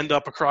just going to end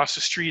up across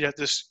the street at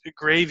this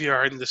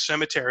graveyard in the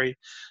cemetery,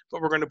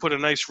 but we're going to put a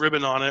nice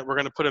ribbon on it. We're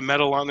going to put a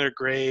medal on their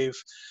grave.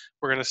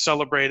 We're going to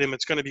celebrate them.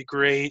 It's going to be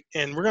great.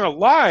 And we're going to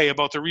lie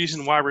about the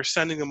reason why we're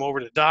sending them over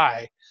to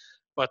die.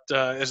 But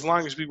as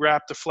long as we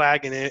wrap the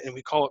flag in it and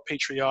we call it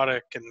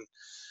patriotic and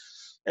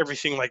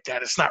everything like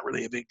that, it's not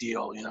really a big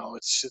deal.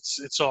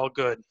 It's all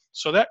good.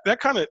 So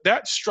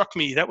that struck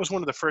me. That was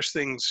one of the first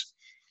things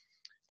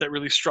that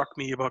really struck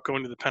me about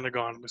going to the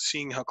Pentagon, was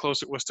seeing how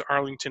close it was to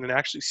Arlington and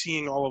actually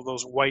seeing all of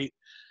those white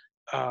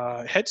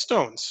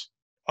headstones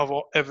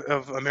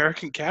of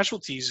American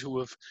casualties who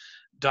have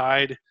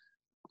died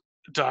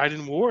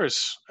in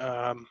wars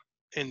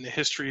in the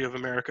history of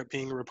America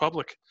being a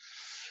republic,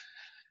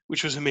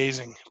 which was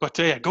amazing. But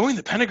yeah, going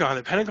to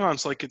the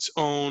Pentagon's like its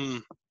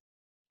own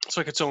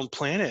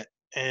planet,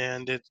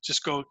 and it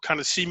just kind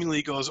of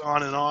seemingly goes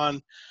on and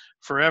on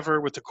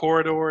forever with the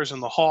corridors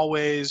and the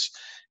hallways.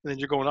 And then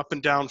you're going up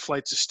and down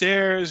flights of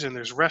stairs, and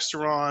there's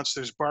restaurants,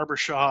 there's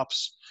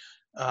barbershops.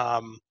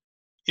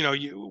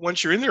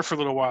 Once you're in there for a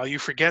little while, you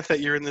forget that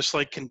you're in this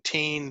like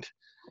contained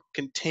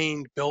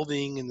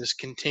building, in this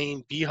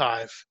contained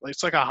beehive. Like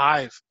it's like a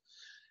hive,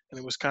 and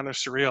it was kind of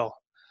surreal.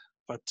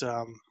 But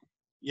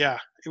yeah,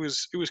 it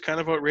was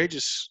kind of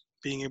outrageous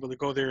being able to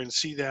go there and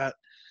see that,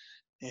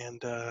 and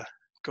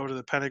go to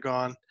the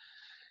Pentagon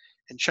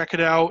and check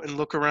it out and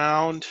look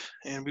around.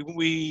 And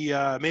we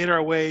made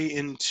our way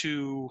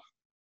into,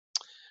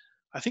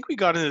 I think we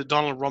got into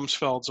Donald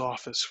Rumsfeld's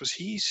office. Was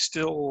he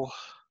still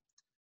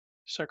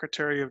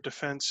Secretary of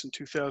Defense in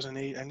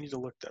 2008? I need to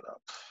look that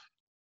up.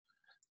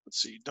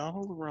 Let's see,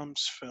 Donald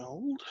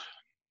Rumsfeld,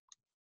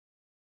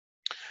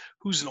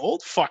 who's an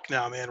old fuck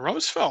now, man.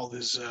 Rumsfeld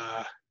is,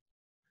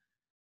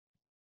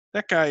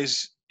 that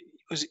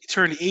he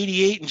turned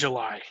 88 in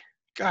July.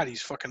 God,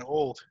 he's fucking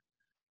old.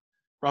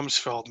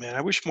 Rumsfeld, man.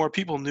 I wish more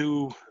people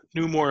knew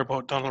more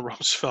about Donald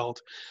Rumsfeld.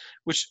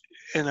 Which,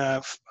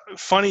 and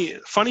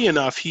funny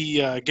enough,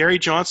 Gary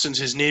Johnson's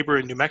his neighbor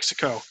in New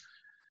Mexico.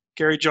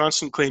 Gary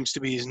Johnson claims to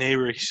be his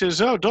neighbor. He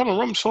says, "Oh, Donald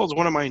Rumsfeld's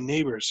one of my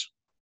neighbors."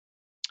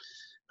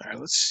 All right,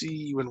 let's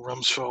see when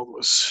Rumsfeld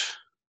was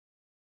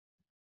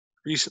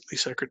recently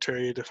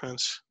Secretary of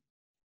Defense.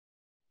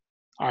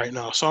 All right,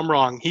 no, so I'm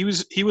wrong. He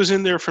was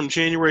in there from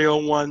January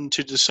 01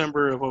 to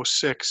December of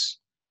 06.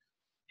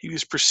 He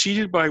was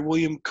preceded by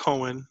William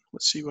Cohen.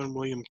 Let's see when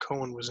William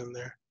Cohen was in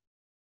there.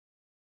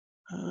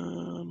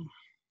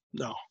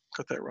 No,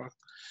 got that wrong.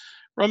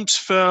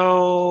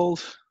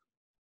 Rumsfeld.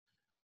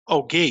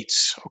 Oh,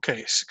 Gates.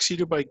 Okay,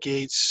 succeeded by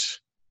Gates.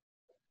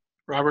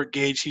 Robert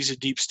Gates, he's a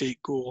deep state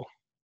ghoul.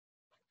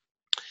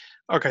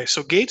 Okay,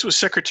 so Gates was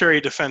Secretary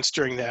of Defense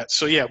during that.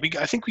 So yeah,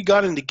 I think we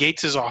got into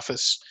Gates's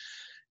office,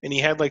 and he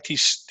had like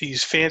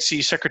these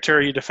fancy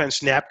Secretary of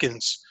Defense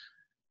napkins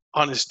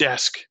on his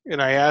desk.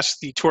 And I asked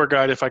the tour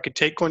guide if I could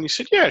take one. He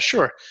said, "Yeah,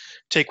 sure,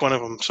 take one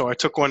of them." So I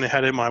took one and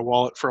had it in my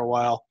wallet for a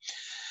while.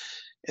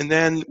 And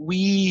then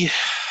we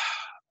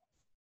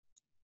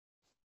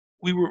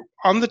were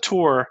on the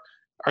tour.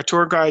 Our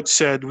tour guide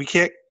said, we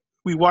can't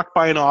we walked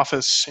by an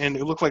office, and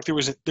it looked like there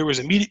was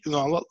a meeting.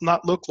 No,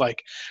 not looked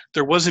like,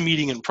 there was a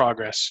meeting in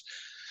progress,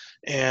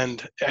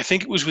 and I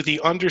think it was with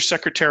the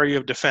Undersecretary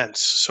of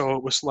Defense. So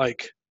it was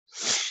like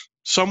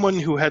someone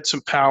who had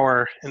some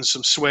power and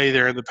some sway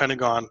there in the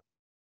Pentagon.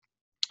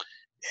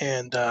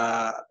 And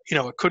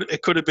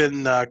it could have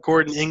been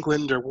Gordon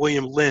England or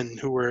William Lynn,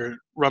 who were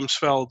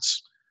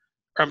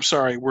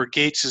were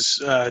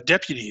Gates's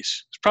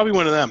deputies. It's probably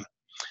one of them.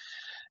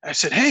 I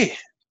said, "Hey,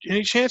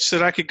 any chance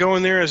that I could go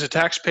in there as a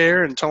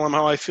taxpayer and tell them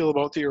how I feel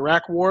about the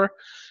Iraq War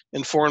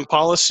and foreign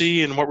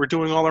policy and what we're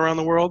doing all around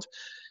the world?"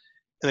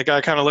 And the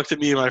guy kind of looked at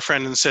me and my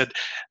friend and said,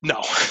 "No."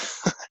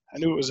 I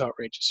knew it was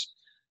outrageous.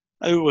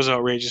 I knew it was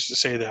outrageous to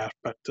say that,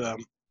 but I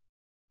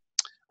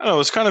don't know.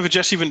 It's kind of a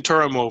Jesse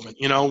Ventura moment,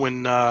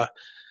 when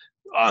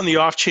on the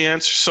off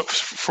chance, so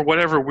for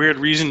whatever weird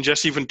reason,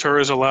 Jesse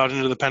Ventura is allowed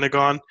into the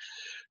Pentagon.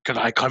 Could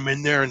I come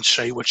in there and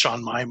say what's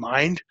on my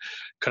mind?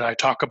 Could I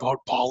talk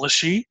about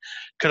policy?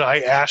 Could I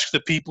ask the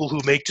people who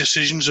make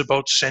decisions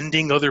about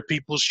sending other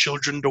people's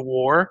children to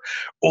war,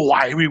 or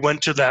why we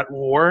went to that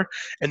war,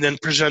 and then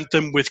present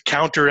them with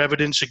counter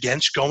evidence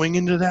against going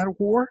into that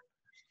war?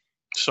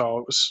 So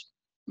it was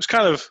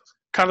kind of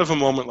a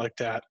moment like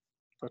that.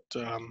 But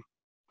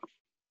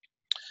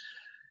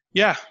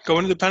yeah,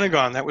 going to the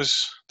Pentagon, that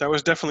was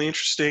definitely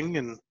interesting,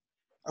 and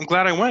I'm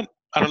glad I went.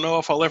 I don't know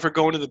if I'll ever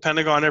go into the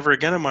Pentagon ever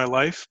again in my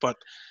life, but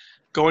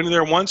going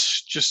there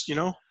once, just,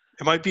 it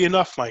might be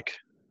enough, Mike.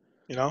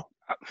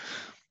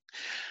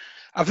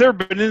 I've never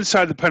been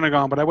inside the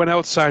Pentagon, but I went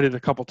outside it a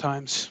couple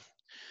times.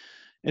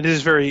 It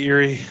is very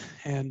eerie.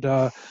 And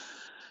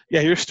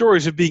your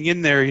stories of being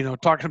in there,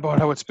 talking about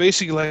how it's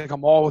basically like a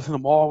mall within a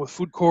mall with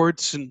food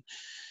courts and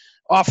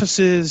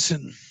offices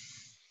and,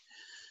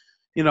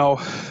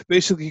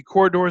 basically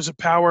corridors of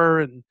power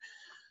and,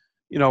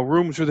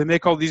 rooms where they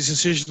make all these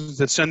decisions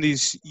that send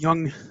these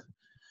young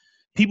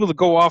people to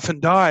go off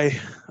and die.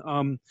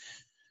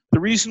 The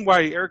reason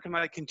why Eric and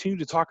I continue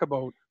to talk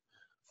about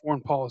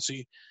foreign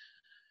policy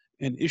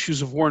and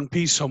issues of war and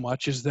peace so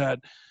much is that,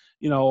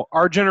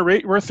 our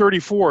generation, we're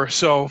 34.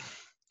 So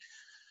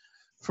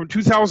from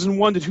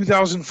 2001 to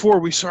 2004,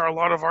 we saw a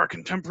lot of our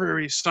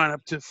contemporaries sign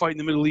up to fight in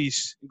the Middle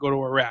East and go to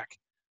Iraq.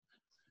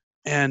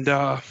 And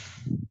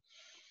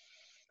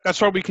that's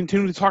why we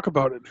continue to talk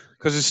about it,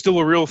 because it's still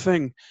a real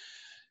thing.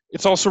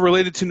 It's also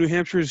related to New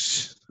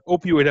Hampshire's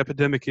opioid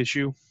epidemic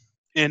issue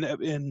and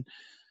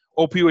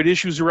opioid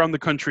issues around the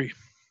country.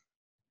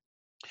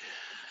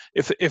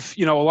 If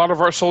a lot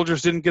of our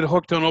soldiers didn't get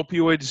hooked on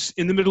opioids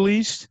in the Middle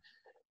East,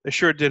 they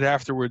sure did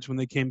afterwards when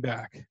they came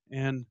back.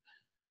 And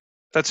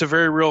that's a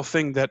very real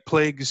thing that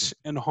plagues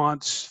and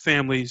haunts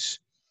families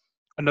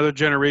another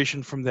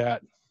generation from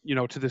that,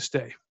 to this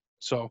day.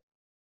 So,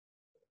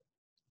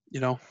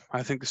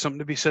 I think there's something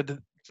to be said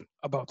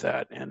about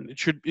that, and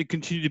it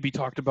continue to be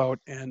talked about.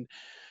 And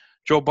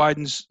Joe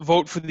Biden's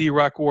vote for the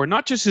Iraq War,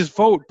 not just his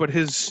vote, but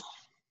his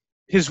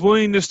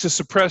willingness to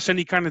suppress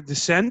any kind of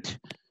dissent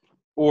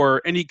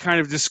or any kind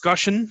of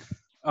discussion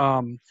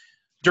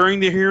during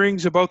the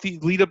hearings about the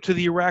lead up to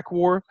the Iraq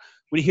War,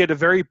 when he had a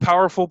very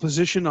powerful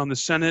position on the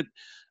Senate,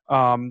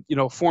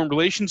 Foreign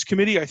Relations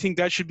Committee. I think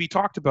that should be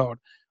talked about.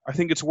 I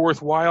think it's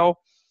worthwhile.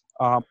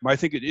 I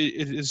think it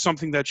is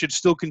something that should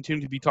still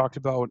continue to be talked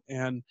about.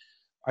 And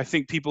I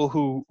think people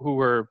who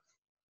are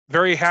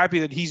very happy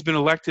that he's been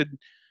elected,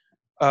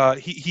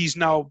 he's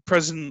now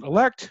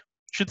president-elect,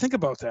 should think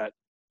about that.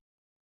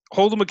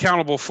 Hold him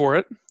accountable for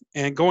it.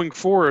 And going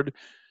forward,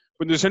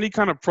 when there's any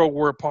kind of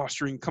pro-war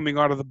posturing coming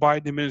out of the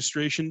Biden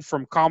administration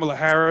from Kamala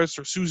Harris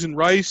or Susan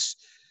Rice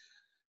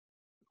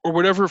or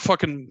whatever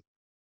fucking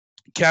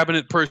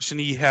cabinet person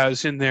he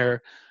has in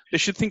there, they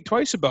should think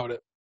twice about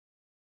it.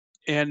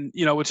 And,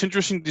 it's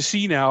interesting to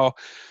see now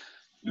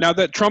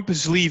that Trump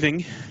is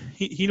leaving,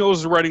 he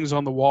knows the writing's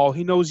on the wall.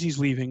 He knows he's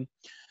leaving.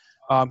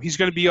 He's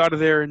going to be out of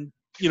there in,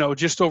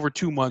 just over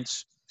 2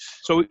 months.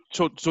 So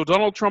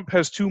Donald Trump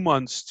has 2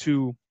 months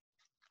to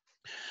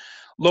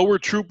lower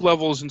troop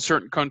levels in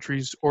certain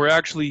countries or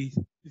actually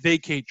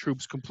vacate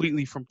troops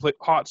completely from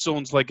hot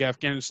zones like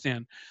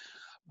Afghanistan.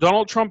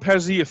 Donald Trump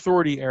has the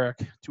authority, Eric,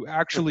 to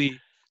actually...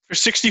 For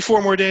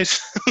 64 more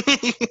days.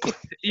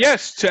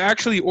 Yes, to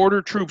actually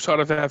order troops out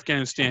of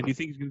Afghanistan. Do you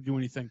think he's going to do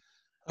anything?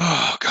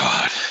 Oh,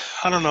 God.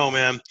 I don't know,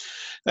 man.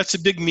 That's a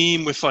big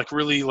meme with,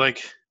 really,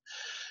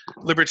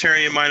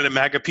 libertarian-minded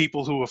MAGA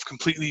people who have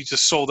completely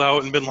just sold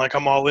out and been like,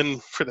 I'm all in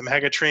for the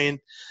MAGA train.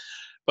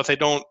 But they're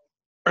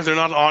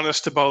not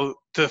honest about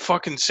the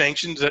fucking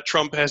sanctions that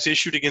Trump has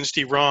issued against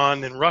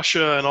Iran and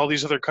Russia and all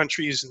these other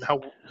countries, and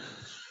how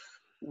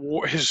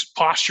his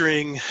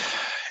posturing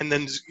and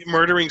then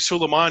murdering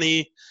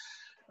Soleimani.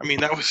 I mean,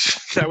 that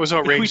was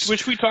outrageous.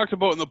 Which we talked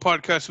about in the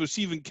podcast with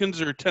Stephen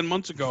Kinzer 10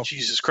 months ago.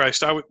 Jesus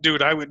Christ. I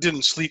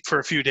didn't sleep for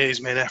a few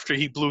days, man, after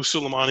he blew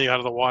Soleimani out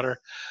of the water.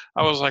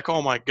 I was like,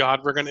 oh my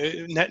God,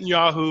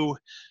 Netanyahu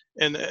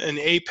and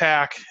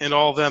AIPAC and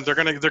all of them,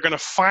 they're gonna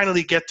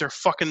finally get their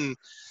fucking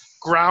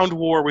ground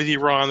war with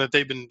Iran that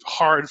they've been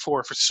hard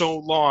for so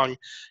long,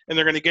 and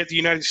they're going to get the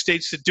United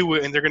States to do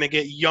it, and they're going to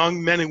get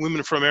young men and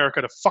women from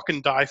America to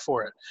fucking die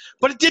for it.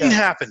 But it didn't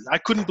happen. I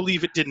couldn't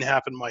believe it didn't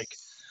happen, Mike.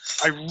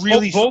 I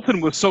really Bolton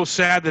was so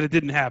sad that it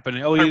didn't happen.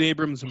 Elliot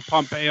Abrams and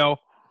Pompeo,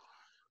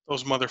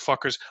 those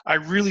motherfuckers. I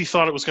really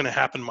thought it was going to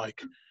happen,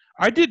 Mike.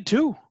 I did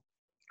too.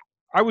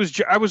 I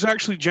was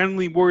actually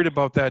genuinely worried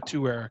about that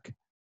too, Eric.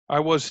 I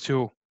was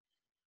too.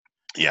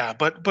 Yeah,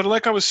 but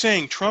like I was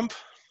saying, Trump.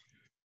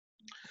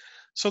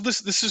 So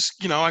this is,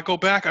 you know, I go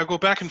back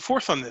and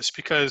forth on this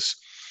because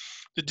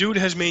the dude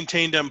has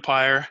maintained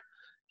empire.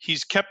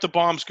 He's kept the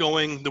bombs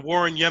going. The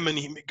war in Yemen,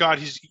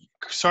 he's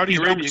Saudi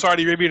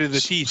Arabia to the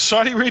teeth.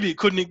 Saudi Arabia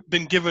couldn't have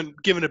been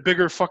given a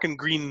bigger fucking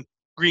green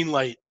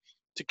light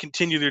to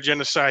continue their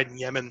genocide in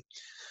Yemen.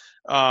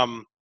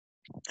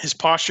 His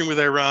posturing with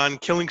Iran,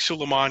 killing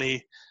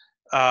Soleimani,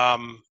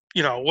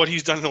 you know, what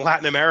he's done in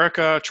Latin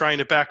America, trying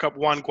to back up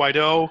Juan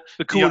Guaido.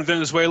 The coup in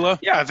Venezuela?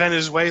 Yeah,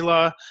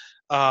 Venezuela.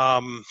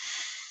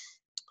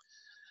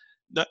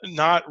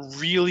 Not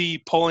really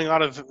pulling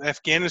out of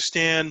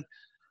Afghanistan.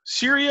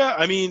 Syria,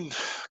 I mean,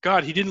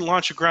 God, he didn't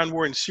launch a ground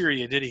war in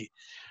Syria, did he?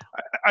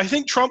 I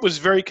think Trump was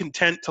very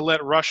content to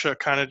let Russia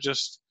kind of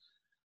just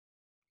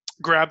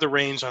grab the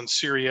reins on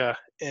Syria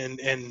and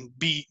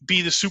be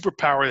the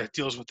superpower that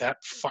deals with that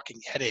fucking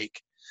headache.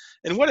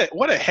 And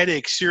what a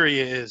headache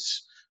Syria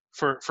is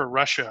for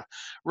Russia.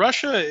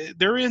 Russia,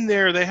 they're in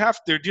there.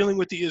 They're dealing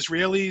with the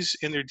Israelis,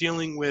 and they're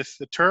dealing with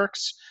the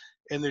Turks,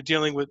 and they're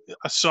dealing with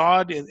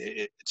Assad, and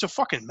it's a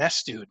fucking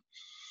mess, dude.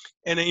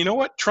 And you know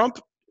what, Trump,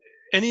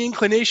 any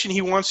inclination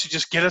he wants to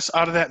just get us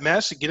out of that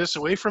mess and get us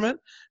away from it,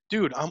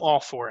 dude, I'm all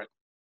for it.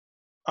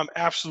 I'm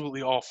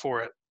absolutely all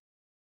for it.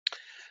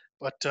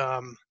 But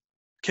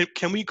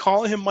can we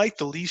call him, Mike,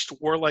 the least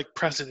warlike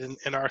president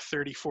in our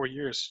 34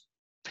 years?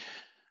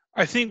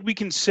 I think we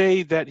can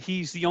say that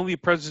he's the only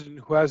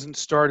president who hasn't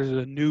started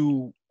a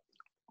new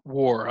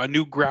war, a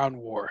new ground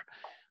war.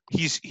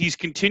 He's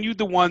continued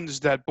the ones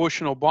that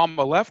Bush and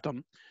Obama left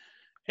him,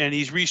 and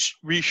he's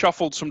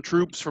reshuffled some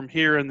troops from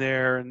here and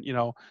there, and you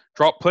know,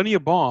 dropped plenty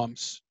of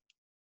bombs.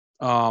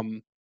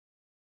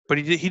 But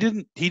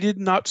he did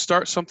not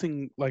start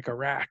something like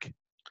Iraq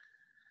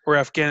or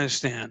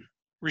Afghanistan.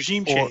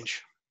 Regime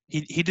change.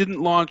 He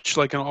didn't launch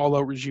like an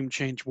all-out regime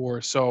change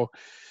war. So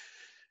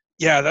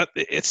yeah,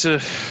 it's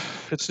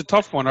a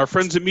tough one. Our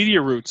friends at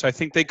Media Roots, I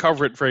think they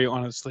cover it very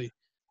honestly.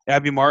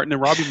 Abby Martin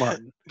and Robbie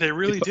Martin. They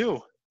really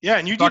do. Yeah,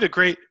 and you did a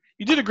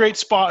great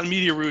spot on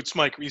Media Roots,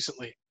 Mike,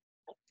 recently.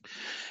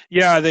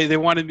 Yeah, they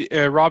wanted me,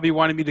 Robbie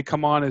wanted me to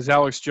come on as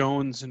Alex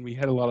Jones, and we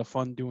had a lot of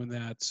fun doing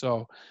that.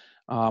 So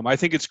I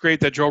think it's great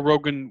that Joe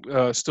Rogan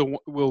still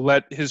will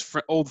let his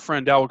old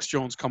friend Alex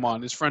Jones come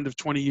on, his friend of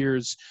 20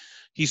 years.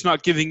 He's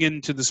not giving in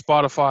to the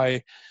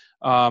Spotify,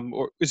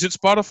 or is it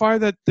Spotify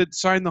that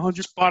signed the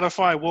 100?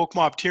 Spotify woke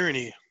mob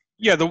tyranny.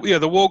 Yeah,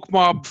 the woke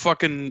mob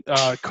fucking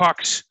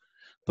cocks,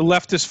 the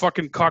leftist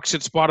fucking cocks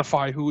at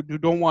Spotify who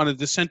don't want a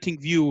dissenting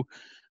view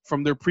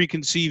from their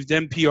preconceived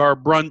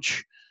NPR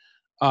brunch,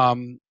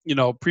 you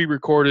know,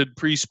 pre-recorded,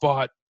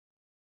 pre-spot,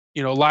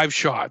 you know, live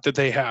shot that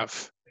they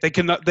have. They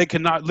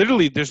cannot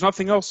literally. There's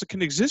nothing else that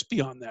can exist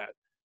beyond that.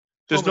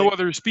 There's no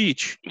other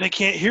speech. They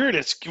can't hear it.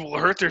 It will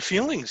hurt their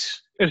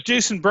feelings. As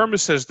Jason Burma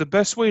says, the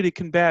best way to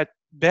combat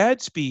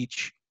bad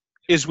speech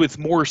is with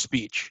more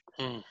speech.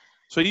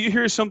 So you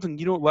hear something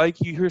you don't like,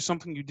 you hear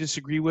something you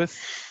disagree with,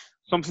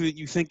 something that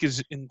you think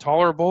is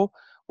intolerable,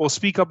 well,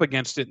 speak up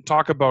against it and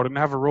talk about it and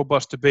have a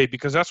robust debate,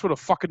 because that's what a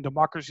fucking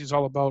democracy is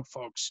all about,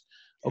 folks.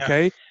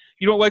 Okay? Yeah.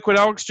 You don't like what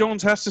Alex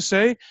Jones has to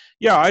say?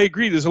 Yeah, I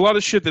agree. There's a lot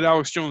of shit that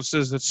Alex Jones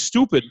says that's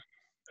stupid,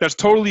 that's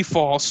totally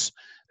false,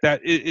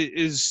 that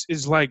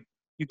is like,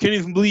 you can't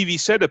even believe he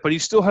said it, but he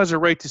still has a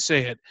right to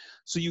say it.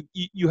 So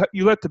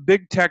you let the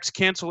big techs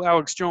cancel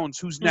Alex Jones.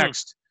 Who's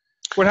next?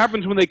 What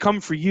happens when they come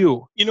for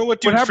you? You know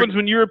what, dude? What happens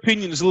when your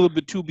opinion is a little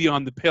bit too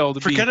beyond the pale?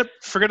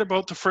 Forget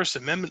about the First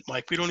Amendment,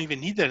 Mike. We don't even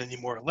need that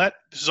anymore. Let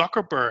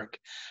Zuckerberg,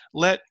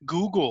 let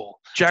Google,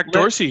 Jack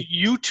Dorsey,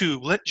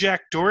 YouTube, let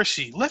Jack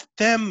Dorsey, let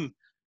them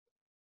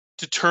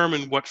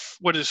determine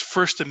what is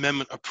First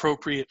Amendment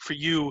appropriate for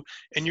you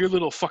and your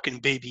little fucking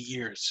baby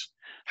ears.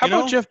 How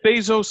about Jeff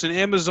Bezos and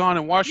Amazon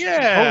and Washington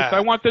Post?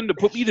 I want them to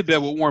put me to bed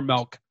with warm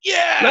milk.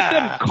 Yeah. Let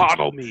them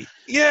coddle me.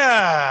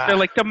 Yeah. They're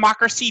like,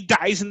 democracy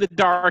dies in the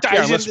dark.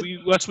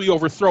 Unless we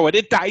overthrow it.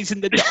 It dies in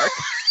the dark.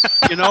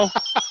 You know?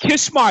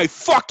 Kiss my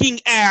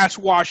fucking ass,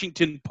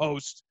 Washington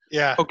Post.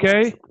 Yeah.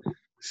 Okay?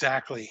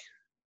 Exactly.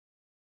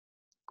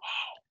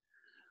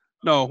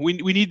 No, we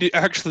need to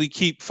actually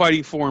keep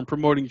fighting for and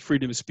promoting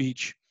freedom of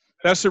speech.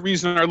 That's the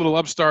reason our little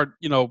upstart,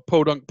 you know,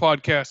 Podunk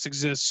podcast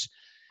exists.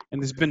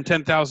 And there's been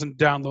 10,000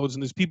 downloads,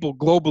 and there's people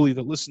globally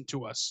that listen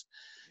to us.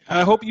 And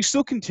I hope you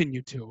still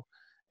continue to.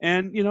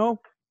 And, you know,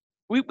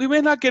 we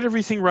may not get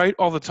everything right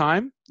all the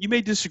time. You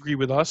may disagree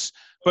with us.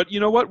 But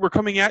you know what? We're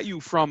coming at you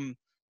from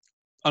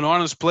an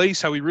honest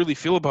place, how we really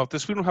feel about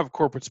this. We don't have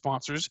corporate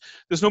sponsors.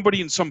 There's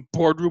nobody in some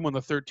boardroom on the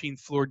 13th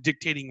floor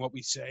dictating what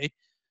we say.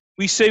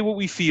 We say what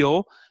we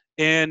feel,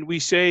 and we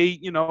say,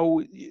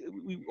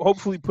 we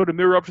hopefully put a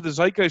mirror up to the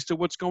zeitgeist to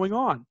what's going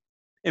on.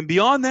 And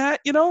beyond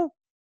that,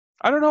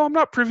 I don't know. I'm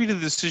not privy to the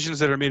decisions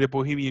that are made at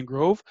Bohemian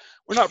Grove.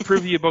 We're not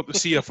privy about the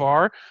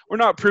CFR. We're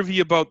not privy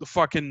about the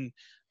fucking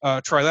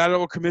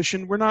Trilateral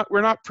Commission. We're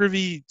not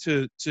privy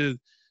to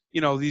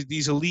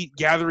these elite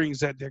gatherings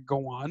that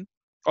go on.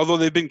 Although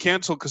they've been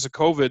canceled because of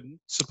COVID,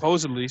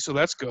 supposedly, so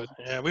that's good.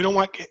 Yeah, we don't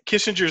want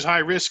Kissinger's high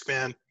risk,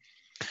 man.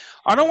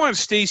 I don't want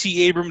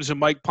Stacey Abrams and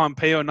Mike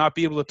Pompeo not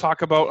be able to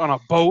talk about on a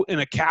boat in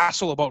a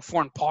castle about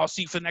foreign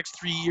policy for the next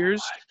 3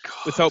 years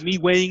without me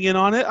weighing in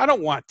on it. I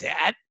don't want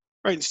that.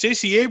 Right, and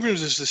Stacey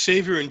Abrams is the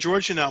savior in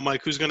Georgia now,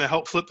 Mike, who's going to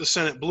help flip the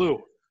Senate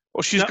blue.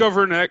 Well, she's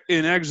governor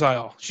in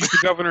exile. She's the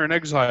governor in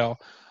exile.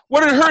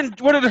 What did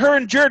her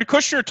and Jared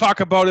Kushner talk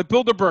about at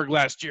Bilderberg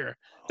last year?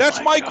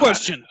 That's my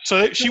question.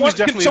 So she was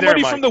definitely there. Can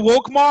somebody there, from the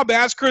woke mob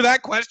ask her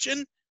that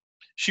question?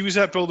 She was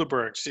at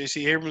Bilderberg.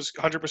 Stacey Abrams,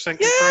 100%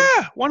 confirmed?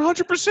 Yeah,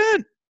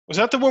 100%. Was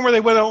that the one where they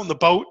went out on the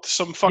boat?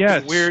 Some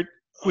fucking weird...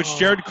 Which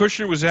Jared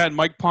Kushner was at and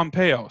Mike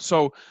Pompeo.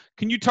 So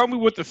can you tell me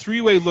what the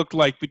three-way looked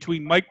like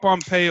between Mike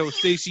Pompeo,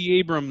 Stacey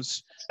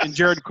Abrams, and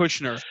Jared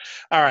Kushner?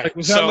 All right.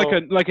 Was that like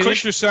an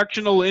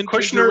intersectional,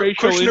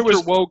 interracial,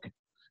 interwoke?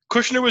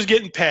 Kushner was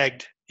getting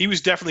pegged. He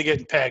was definitely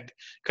getting pegged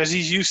because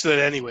he's used to that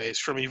anyways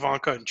from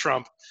Ivanka and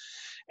Trump.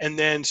 And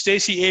then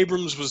Stacey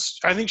Abrams was,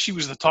 I think she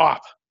was the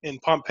top, and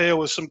Pompeo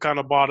was some kind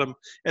of bottom.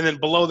 And then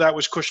below that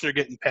was Kushner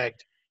getting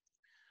pegged.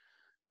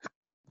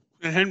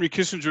 And Henry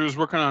Kissinger was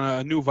working on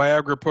a new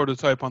Viagra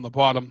prototype on the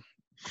bottom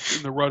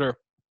in the rudder.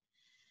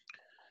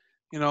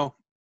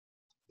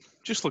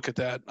 Just look at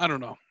that. I don't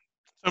know.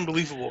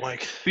 Unbelievable,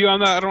 Mike.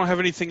 Beyond that, I don't have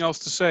anything else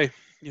to say.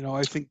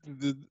 I think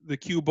the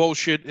Q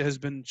bullshit has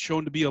been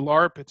shown to be a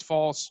LARP. It's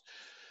false,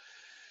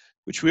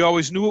 which we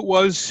always knew it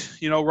was.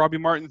 Robbie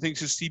Martin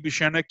thinks it's Steve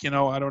Buscemic.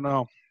 I don't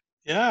know.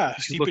 Yeah,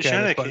 Steve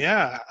Buscemic.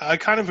 Yeah, I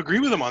kind of agree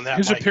with him on that.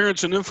 His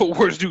appearance in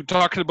InfoWars, dude,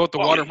 talking about the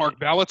watermark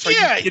ballots. Are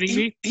you kidding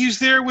me? He's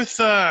there with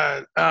Owen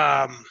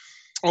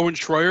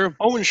Schroyer.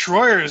 Owen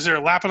Schroyer is there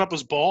lapping up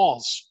his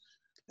balls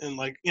and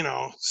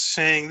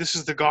saying this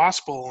is the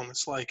gospel, and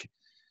it's like,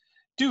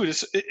 dude,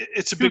 it's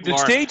a big. The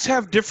states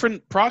have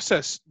different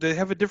process. They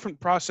have a different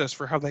process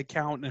for how they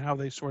count and how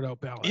they sort out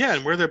ballots. Yeah,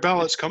 and where their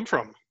ballots come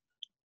from.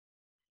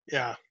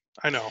 Yeah,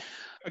 I know.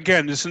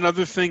 Again, it's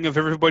another thing of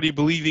everybody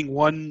believing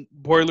one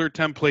boiler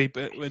template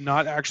and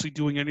not actually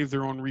doing any of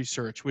their own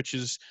research, which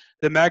is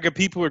the MAGA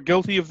people are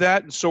guilty of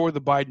that, and so are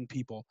the Biden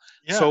people.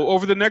 Yeah. So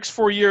over the next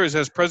 4 years,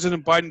 as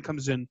President Biden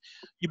comes in,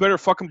 you better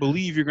fucking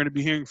believe you're going to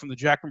be hearing from the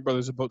Jackman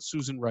brothers about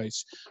Susan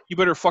Rice. You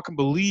better fucking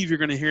believe you're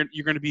going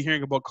to be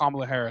hearing about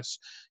Kamala Harris.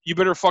 You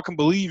better fucking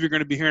believe you're going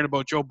to be hearing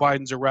about Joe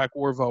Biden's Iraq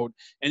war vote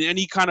and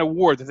any kind of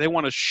war that they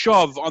want to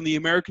shove on the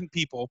American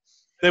people.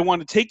 They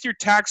want to take your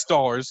tax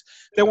dollars.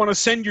 They want to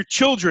send your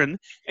children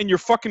and your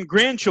fucking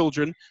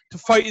grandchildren to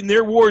fight in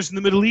their wars in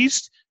the Middle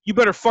East. You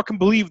better fucking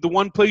believe the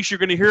one place you're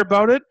going to hear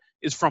about it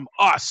is from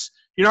us.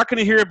 You're not going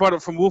to hear about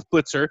it from Wolf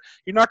Blitzer.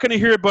 You're not going to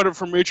hear about it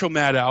from Rachel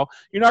Maddow.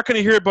 You're not going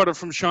to hear about it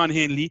from Sean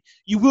Hanley.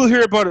 You will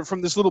hear about it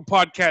from this little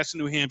podcast in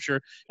New Hampshire,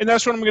 and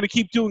that's what I'm going to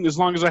keep doing as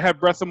long as I have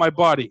breath in my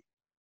body.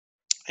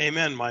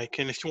 Amen, Mike.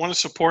 And if you want to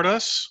support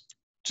us,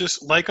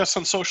 just like us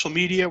on social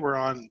media. We're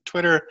on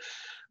Twitter.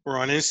 We're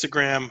on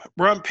Instagram.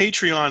 We're on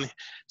Patreon.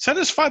 Send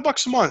us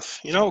 $5 a month,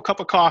 a cup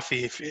of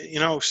coffee. If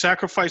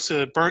sacrifice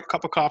a burnt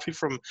cup of coffee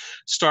from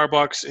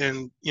Starbucks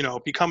and,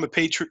 become a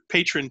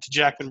patron to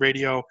Jackman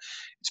Radio.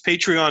 It's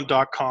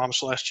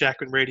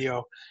patreon.com/Jackman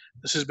Radio.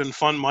 This has been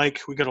fun, Mike.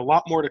 We got a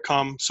lot more to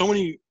come. So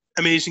many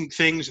amazing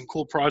things and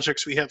cool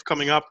projects we have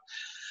coming up.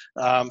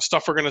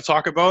 Stuff we're going to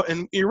talk about.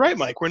 And you're right,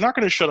 Mike. We're not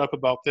going to shut up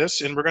about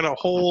this, and we're going to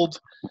hold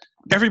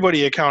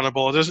everybody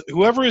accountable.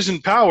 Whoever is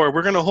in power,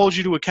 we're going to hold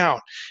you to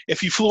account.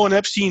 If you flew on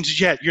Epstein's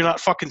jet, you're not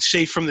fucking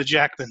safe from the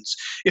Jackmans.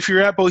 If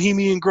you're at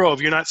Bohemian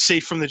Grove, you're not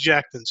safe from the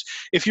Jackmans.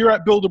 If you're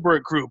at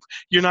Bilderberg Group,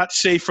 you're not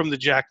safe from the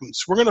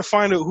Jackmans. We're going to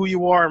find out who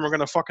you are, and we're going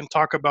to fucking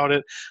talk about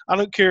it. I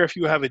don't care if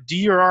you have a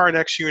D or R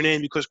next to your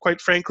name, because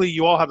quite frankly,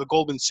 you all have a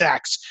Goldman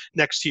Sachs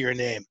next to your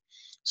name.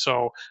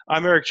 So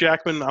I'm Eric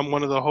Jackman. I'm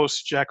one of the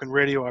hosts of Jackman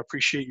Radio. I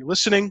appreciate you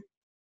listening.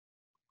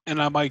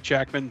 And I'm Mike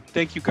Jackman.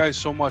 Thank you guys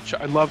so much.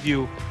 I love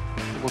you.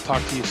 And we'll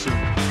talk to you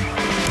soon.